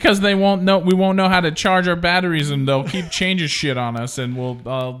won't, because they won't know. We won't know how to charge our batteries, and they'll keep changing shit on us. And we'll,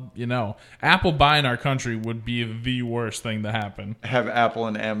 Apple buying our country would be the worst thing to happen. Have Apple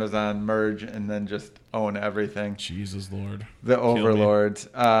and Amazon merge and then just own everything. Jesus Lord, the overlords.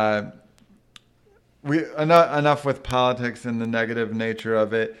 Enough with politics and the negative nature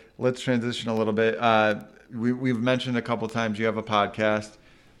of it. Let's transition a little bit. We've mentioned a couple times you have a podcast.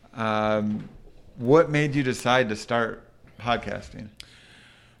 What made you decide to start podcasting?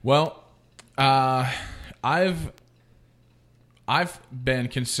 Well, I've been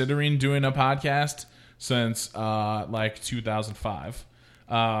considering doing a podcast since 2005.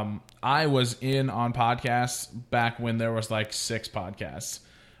 I was in on podcasts back when there was 6 podcasts.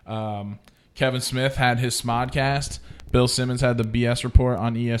 Kevin Smith had his Smodcast. Bill Simmons had the BS Report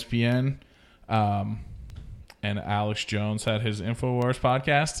on ESPN. And Alex Jones had his InfoWars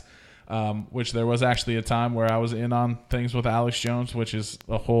podcast. Which there was actually a time where I was in on things with Alex Jones, which is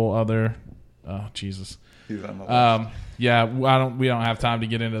a whole other. Oh Jesus! He's on the list. Yeah, we don't have time to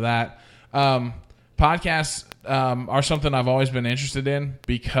get into that. Podcasts are something I've always been interested in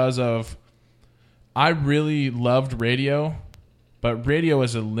because of. I really loved radio, but radio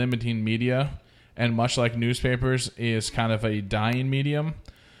is a limiting media, and much like newspapers, is kind of a dying medium.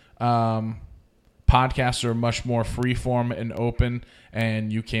 Podcasts are much more freeform and open,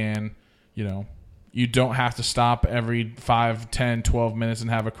 and you can. You don't have to stop every 5, 10, 12 minutes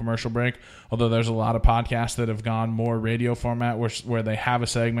and have a commercial break. Although there's a lot of podcasts that have gone more radio format where they have a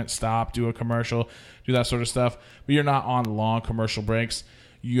segment, stop, do a commercial, do that sort of stuff. But you're not on long commercial breaks.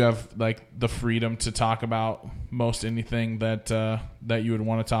 You have the freedom to talk about most anything that you would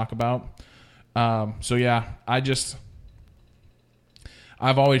want to talk about. So yeah,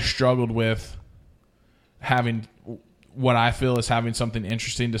 I've always struggled with having what I feel is having something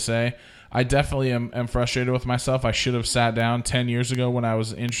interesting to say. I definitely am frustrated with myself. I should have sat down 10 years ago when I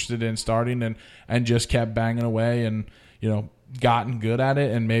was interested in starting and just kept banging away and, gotten good at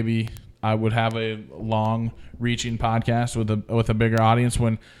it. And maybe I would have a long reaching podcast with a bigger audience.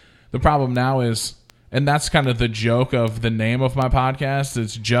 When the problem now is, and that's kind of the joke of the name of my podcast.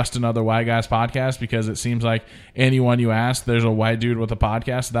 It's just another white guy's podcast, because it seems like anyone you ask, there's a white dude with a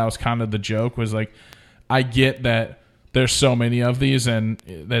podcast. That was kind of the joke, was I get that there's so many of these and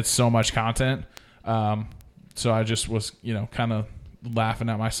that's so much content. So I just was, kind of laughing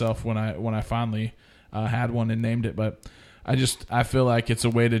at myself when I finally had one and named it. But I feel like it's a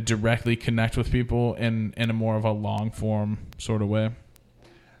way to directly connect with people in a more of a long form sort of way.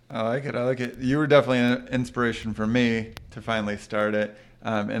 I like it. You were definitely an inspiration for me to finally start it.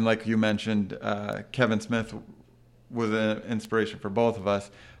 And like you mentioned, Kevin Smith was an inspiration for both of us.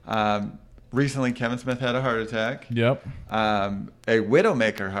 Recently, Kevin Smith had a heart attack. Yep. A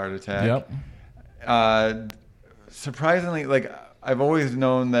widowmaker heart attack. Yep. Surprisingly, I've always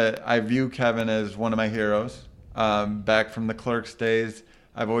known that I view Kevin as one of my heroes. Back from the Clerks days,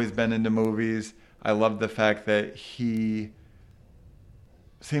 I've always been into movies. I love the fact that he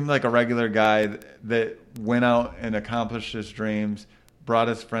seemed like a regular guy that went out and accomplished his dreams, brought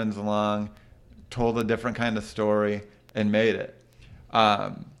his friends along, told a different kind of story, and made it.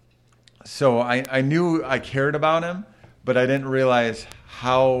 So I knew I cared about him, but I didn't realize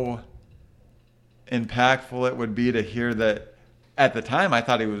how impactful it would be to hear that. At the time, I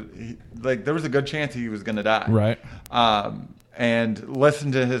thought there was a good chance he was going to die. Right. And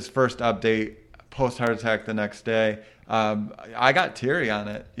listen to his first update post heart attack the next day. I got teary on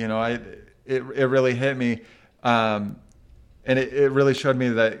it. It really hit me. And it really showed me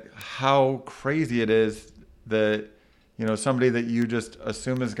that how crazy it is that, somebody that you just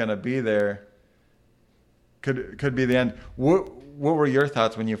assume is going to be there could be the end. What were your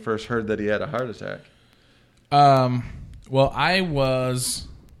thoughts when you first heard that he had a heart attack? Well, I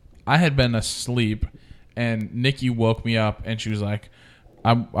had been asleep, and Nikki woke me up, and she was like,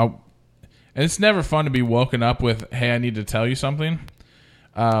 and it's never fun to be woken up with, hey, I need to tell you something.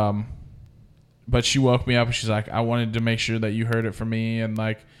 But she woke me up, and she's like, I wanted to make sure that you heard it from me, and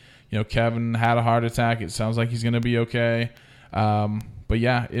Kevin had a heart attack. It sounds like he's going to be okay. But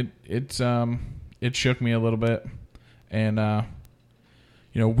yeah, it shook me a little bit. And,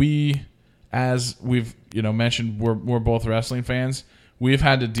 we, as we've, mentioned, we're both wrestling fans. We've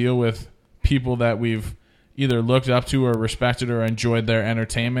had to deal with people that we've either looked up to or respected or enjoyed their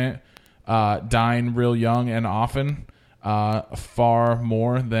entertainment dying real young and often, far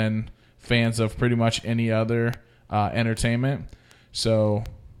more than fans of pretty much any other entertainment. So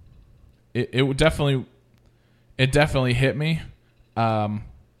it definitely hit me.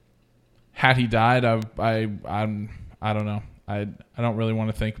 Had he died, I don't know. I don't really want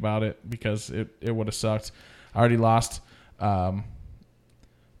to think about it because it would have sucked. I already lost a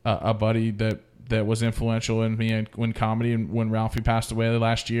buddy that was influential in me in comedy, and when Ralphie passed away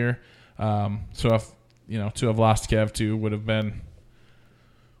last year. So if to have lost Kev too would have been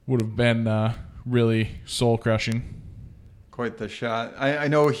really soul crushing. Quite the shot. I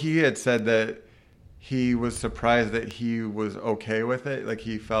know he had said that he was surprised that he was okay with it. Like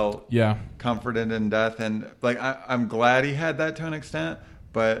he felt comforted in death, and like I'm glad he had that to an extent.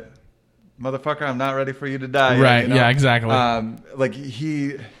 But motherfucker, I'm not ready for you to die. Right? You know? Yeah, exactly. Like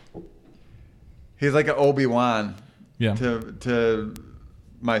he's like an Obi-Wan. Yeah. To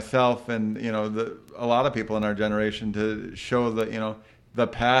myself and a lot of people in our generation, to show that the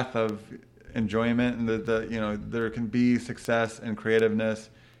path of enjoyment and that there can be success and creativeness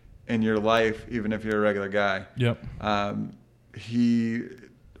in your life even if you're a regular guy. Yep. He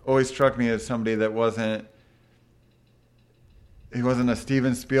always struck me as somebody that wasn't a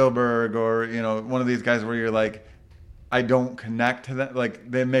Steven Spielberg or one of these guys where you're like, I don't connect to that. Like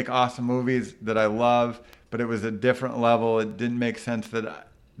they make awesome movies that I love, but it was a different level. It didn't make sense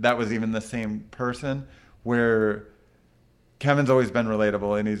that was even the same person, where Kevin's always been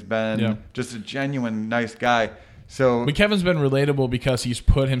relatable and he's been just a genuine nice guy. But Kevin's been relatable because he's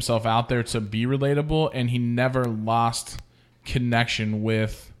put himself out there to be relatable, and he never lost connection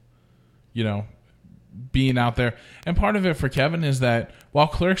with, being out there. And part of it for Kevin is that while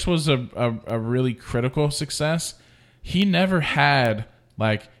Clerks was a really critical success, he never had,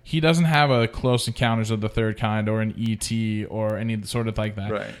 he doesn't have a Close Encounters of the Third Kind or an E.T. or any sort of like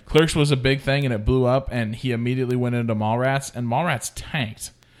that. Right. Clerks was a big thing and it blew up, and he immediately went into Mallrats, and Mallrats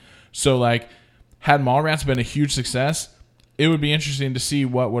tanked. So had Mallrats been a huge success, it would be interesting to see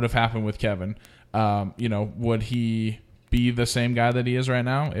what would have happened with Kevin. Would he be the same guy that he is right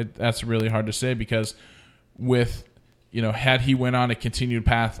now? That's really hard to say, because had he went on a continued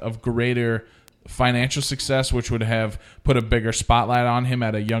path of greater financial success, which would have put a bigger spotlight on him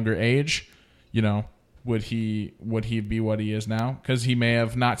at a younger age, would he be what he is now? Because he may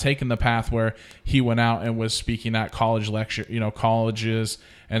have not taken the path where he went out and was speaking at colleges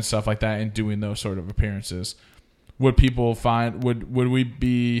and stuff like that, and doing those sort of appearances. Would people would we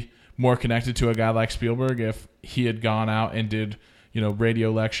be more connected to a guy like Spielberg if he had gone out and did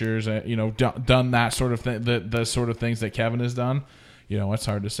radio lectures and done that sort of thing, the sort of things that Kevin has done? It's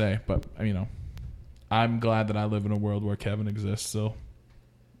hard to say, but I'm glad that I live in a world where Kevin exists. So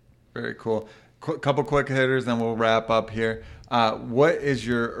very cool. Couple quick hitters, then we'll wrap up here. What is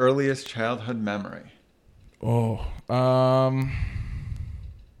your earliest childhood memory?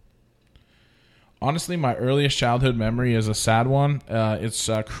 Honestly, my earliest childhood memory is a sad one. It's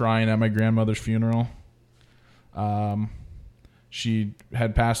crying at my grandmother's funeral. She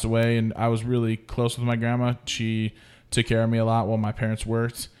had passed away, and I was really close with my grandma. She took care of me a lot while my parents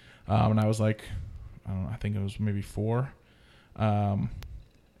worked. And I was I think it was maybe 4.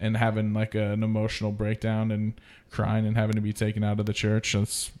 And having an emotional breakdown and crying and having to be taken out of the church.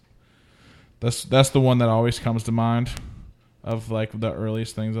 That's the one that always comes to mind of the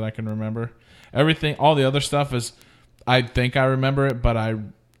earliest things that I can remember. Everything, all the other stuff is, I think I remember it, but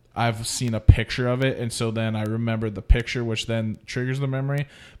I've seen a picture of it, and so then I remember the picture, which then triggers the memory.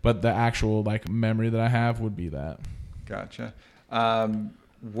 But the actual memory that I have would be that. Gotcha.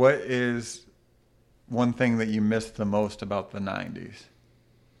 What is one thing that you miss the most about the 90s?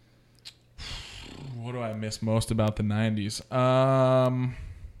 What do I miss most about the 90s?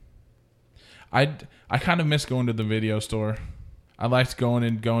 I kind of miss going to the video store. I liked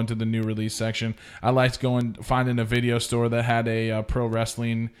going to the new release section. I liked finding a video store that had a pro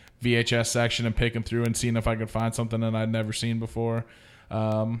wrestling VHS section and picking through and seeing if I could find something that I'd never seen before.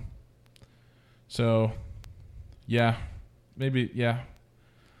 So, yeah, maybe, yeah.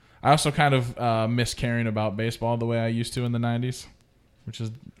 I also kind of miss caring about baseball the way I used to in the 90s, which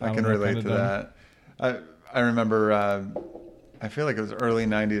is... I can relate to that. I remember, I feel like it was early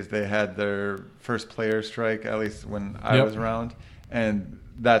 90s, they had their first player strike, at least when I was around. And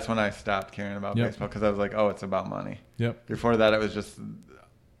that's when I stopped caring about baseball, because I was like, oh, it's about money. Yep. Before that, it was just,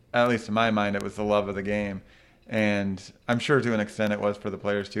 at least in my mind, it was the love of the game. And I'm sure to an extent it was for the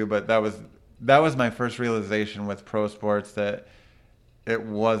players too, but that was my first realization with pro sports, that it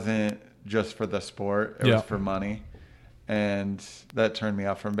wasn't just for the sport, it was for money. And that turned me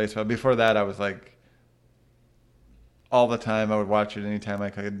off from baseball. Before that, I was like, all the time. I would watch it anytime I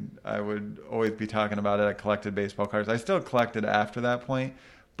could. I would always be talking about it. I collected baseball cards. I still collected after that point,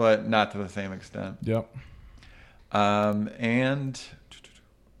 but not to the same extent. Yep. And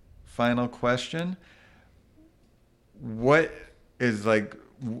final question. What is like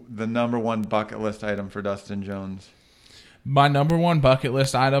the number one bucket list item for Dustin Jones? My number one bucket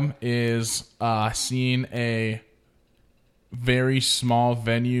list item is seeing a very small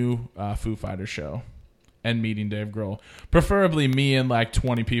venue Foo Fighters show and meeting Dave Grohl. Preferably me and like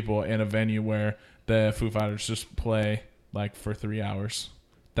 20 people in a venue where the Foo Fighters just play like for 3 hours.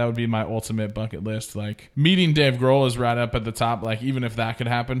 That would be my ultimate bucket list. Like meeting Dave Grohl is right up at the top. Like even if that could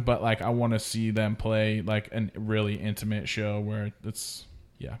happen, but like I want to see them play like a really intimate show where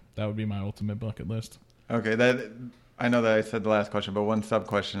that would be my ultimate bucket list. Okay, I know that I said the last question, but one sub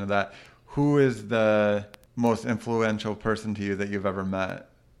question to that: who is the most influential person to you that you've ever met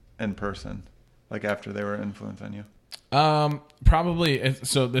in person, like after they were influenced on you? Probably.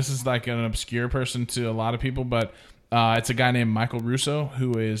 So this is like an obscure person to a lot of people, but it's a guy named Michael Russo,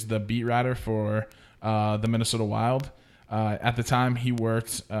 who is the beat writer for the Minnesota Wild. At the time, he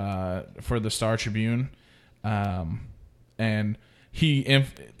worked for the Star Tribune, and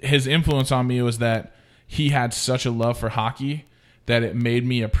his influence on me was that he had such a love for hockey that it made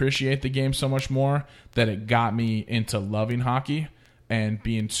me appreciate the game so much more, that it got me into loving hockey and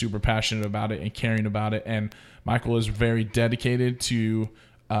being super passionate about it and caring about it. And Michael is very dedicated to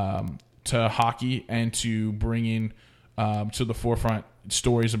hockey and to bringing to the forefront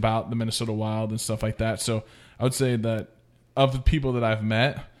stories about the Minnesota Wild and stuff like that. So I would say that of the people that I've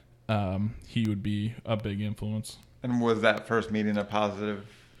met, he would be a big influence. And was that first meeting a positive?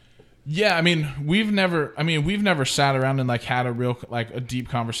 Yeah, we've never sat around and like had a real like a deep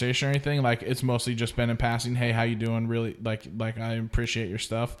conversation or anything. Like it's mostly just been in passing. Hey, how you doing? Really like I appreciate your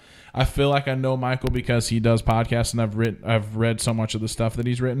stuff. I feel like I know Michael because he does podcasts and I've read so much of the stuff that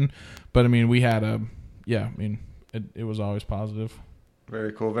he's written. But we had it was always positive.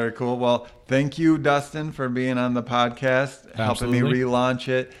 Very cool, very cool. Well, thank you, Dustin, for being on the podcast, helping me relaunch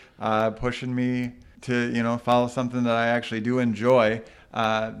it, pushing me to follow something that I actually do enjoy.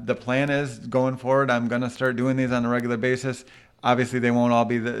 The plan is going forward, I'm going to start doing these on a regular basis. Obviously, they won't all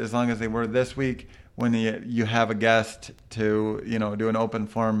be as long as they were this week. When you have a guest to do an open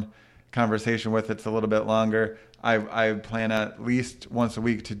forum conversation with, it's a little bit longer. I plan at least once a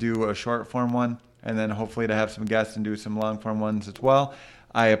week to do a short form one, and then hopefully to have some guests and do some long form ones as well.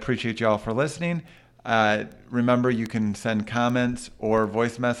 I appreciate y'all for listening. Remember, you can send comments or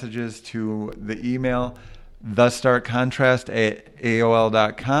voice messages to the email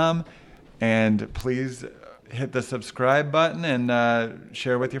TheStarkContrast@AOL.com, and please hit the subscribe button and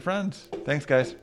share with your friends. Thanks, guys.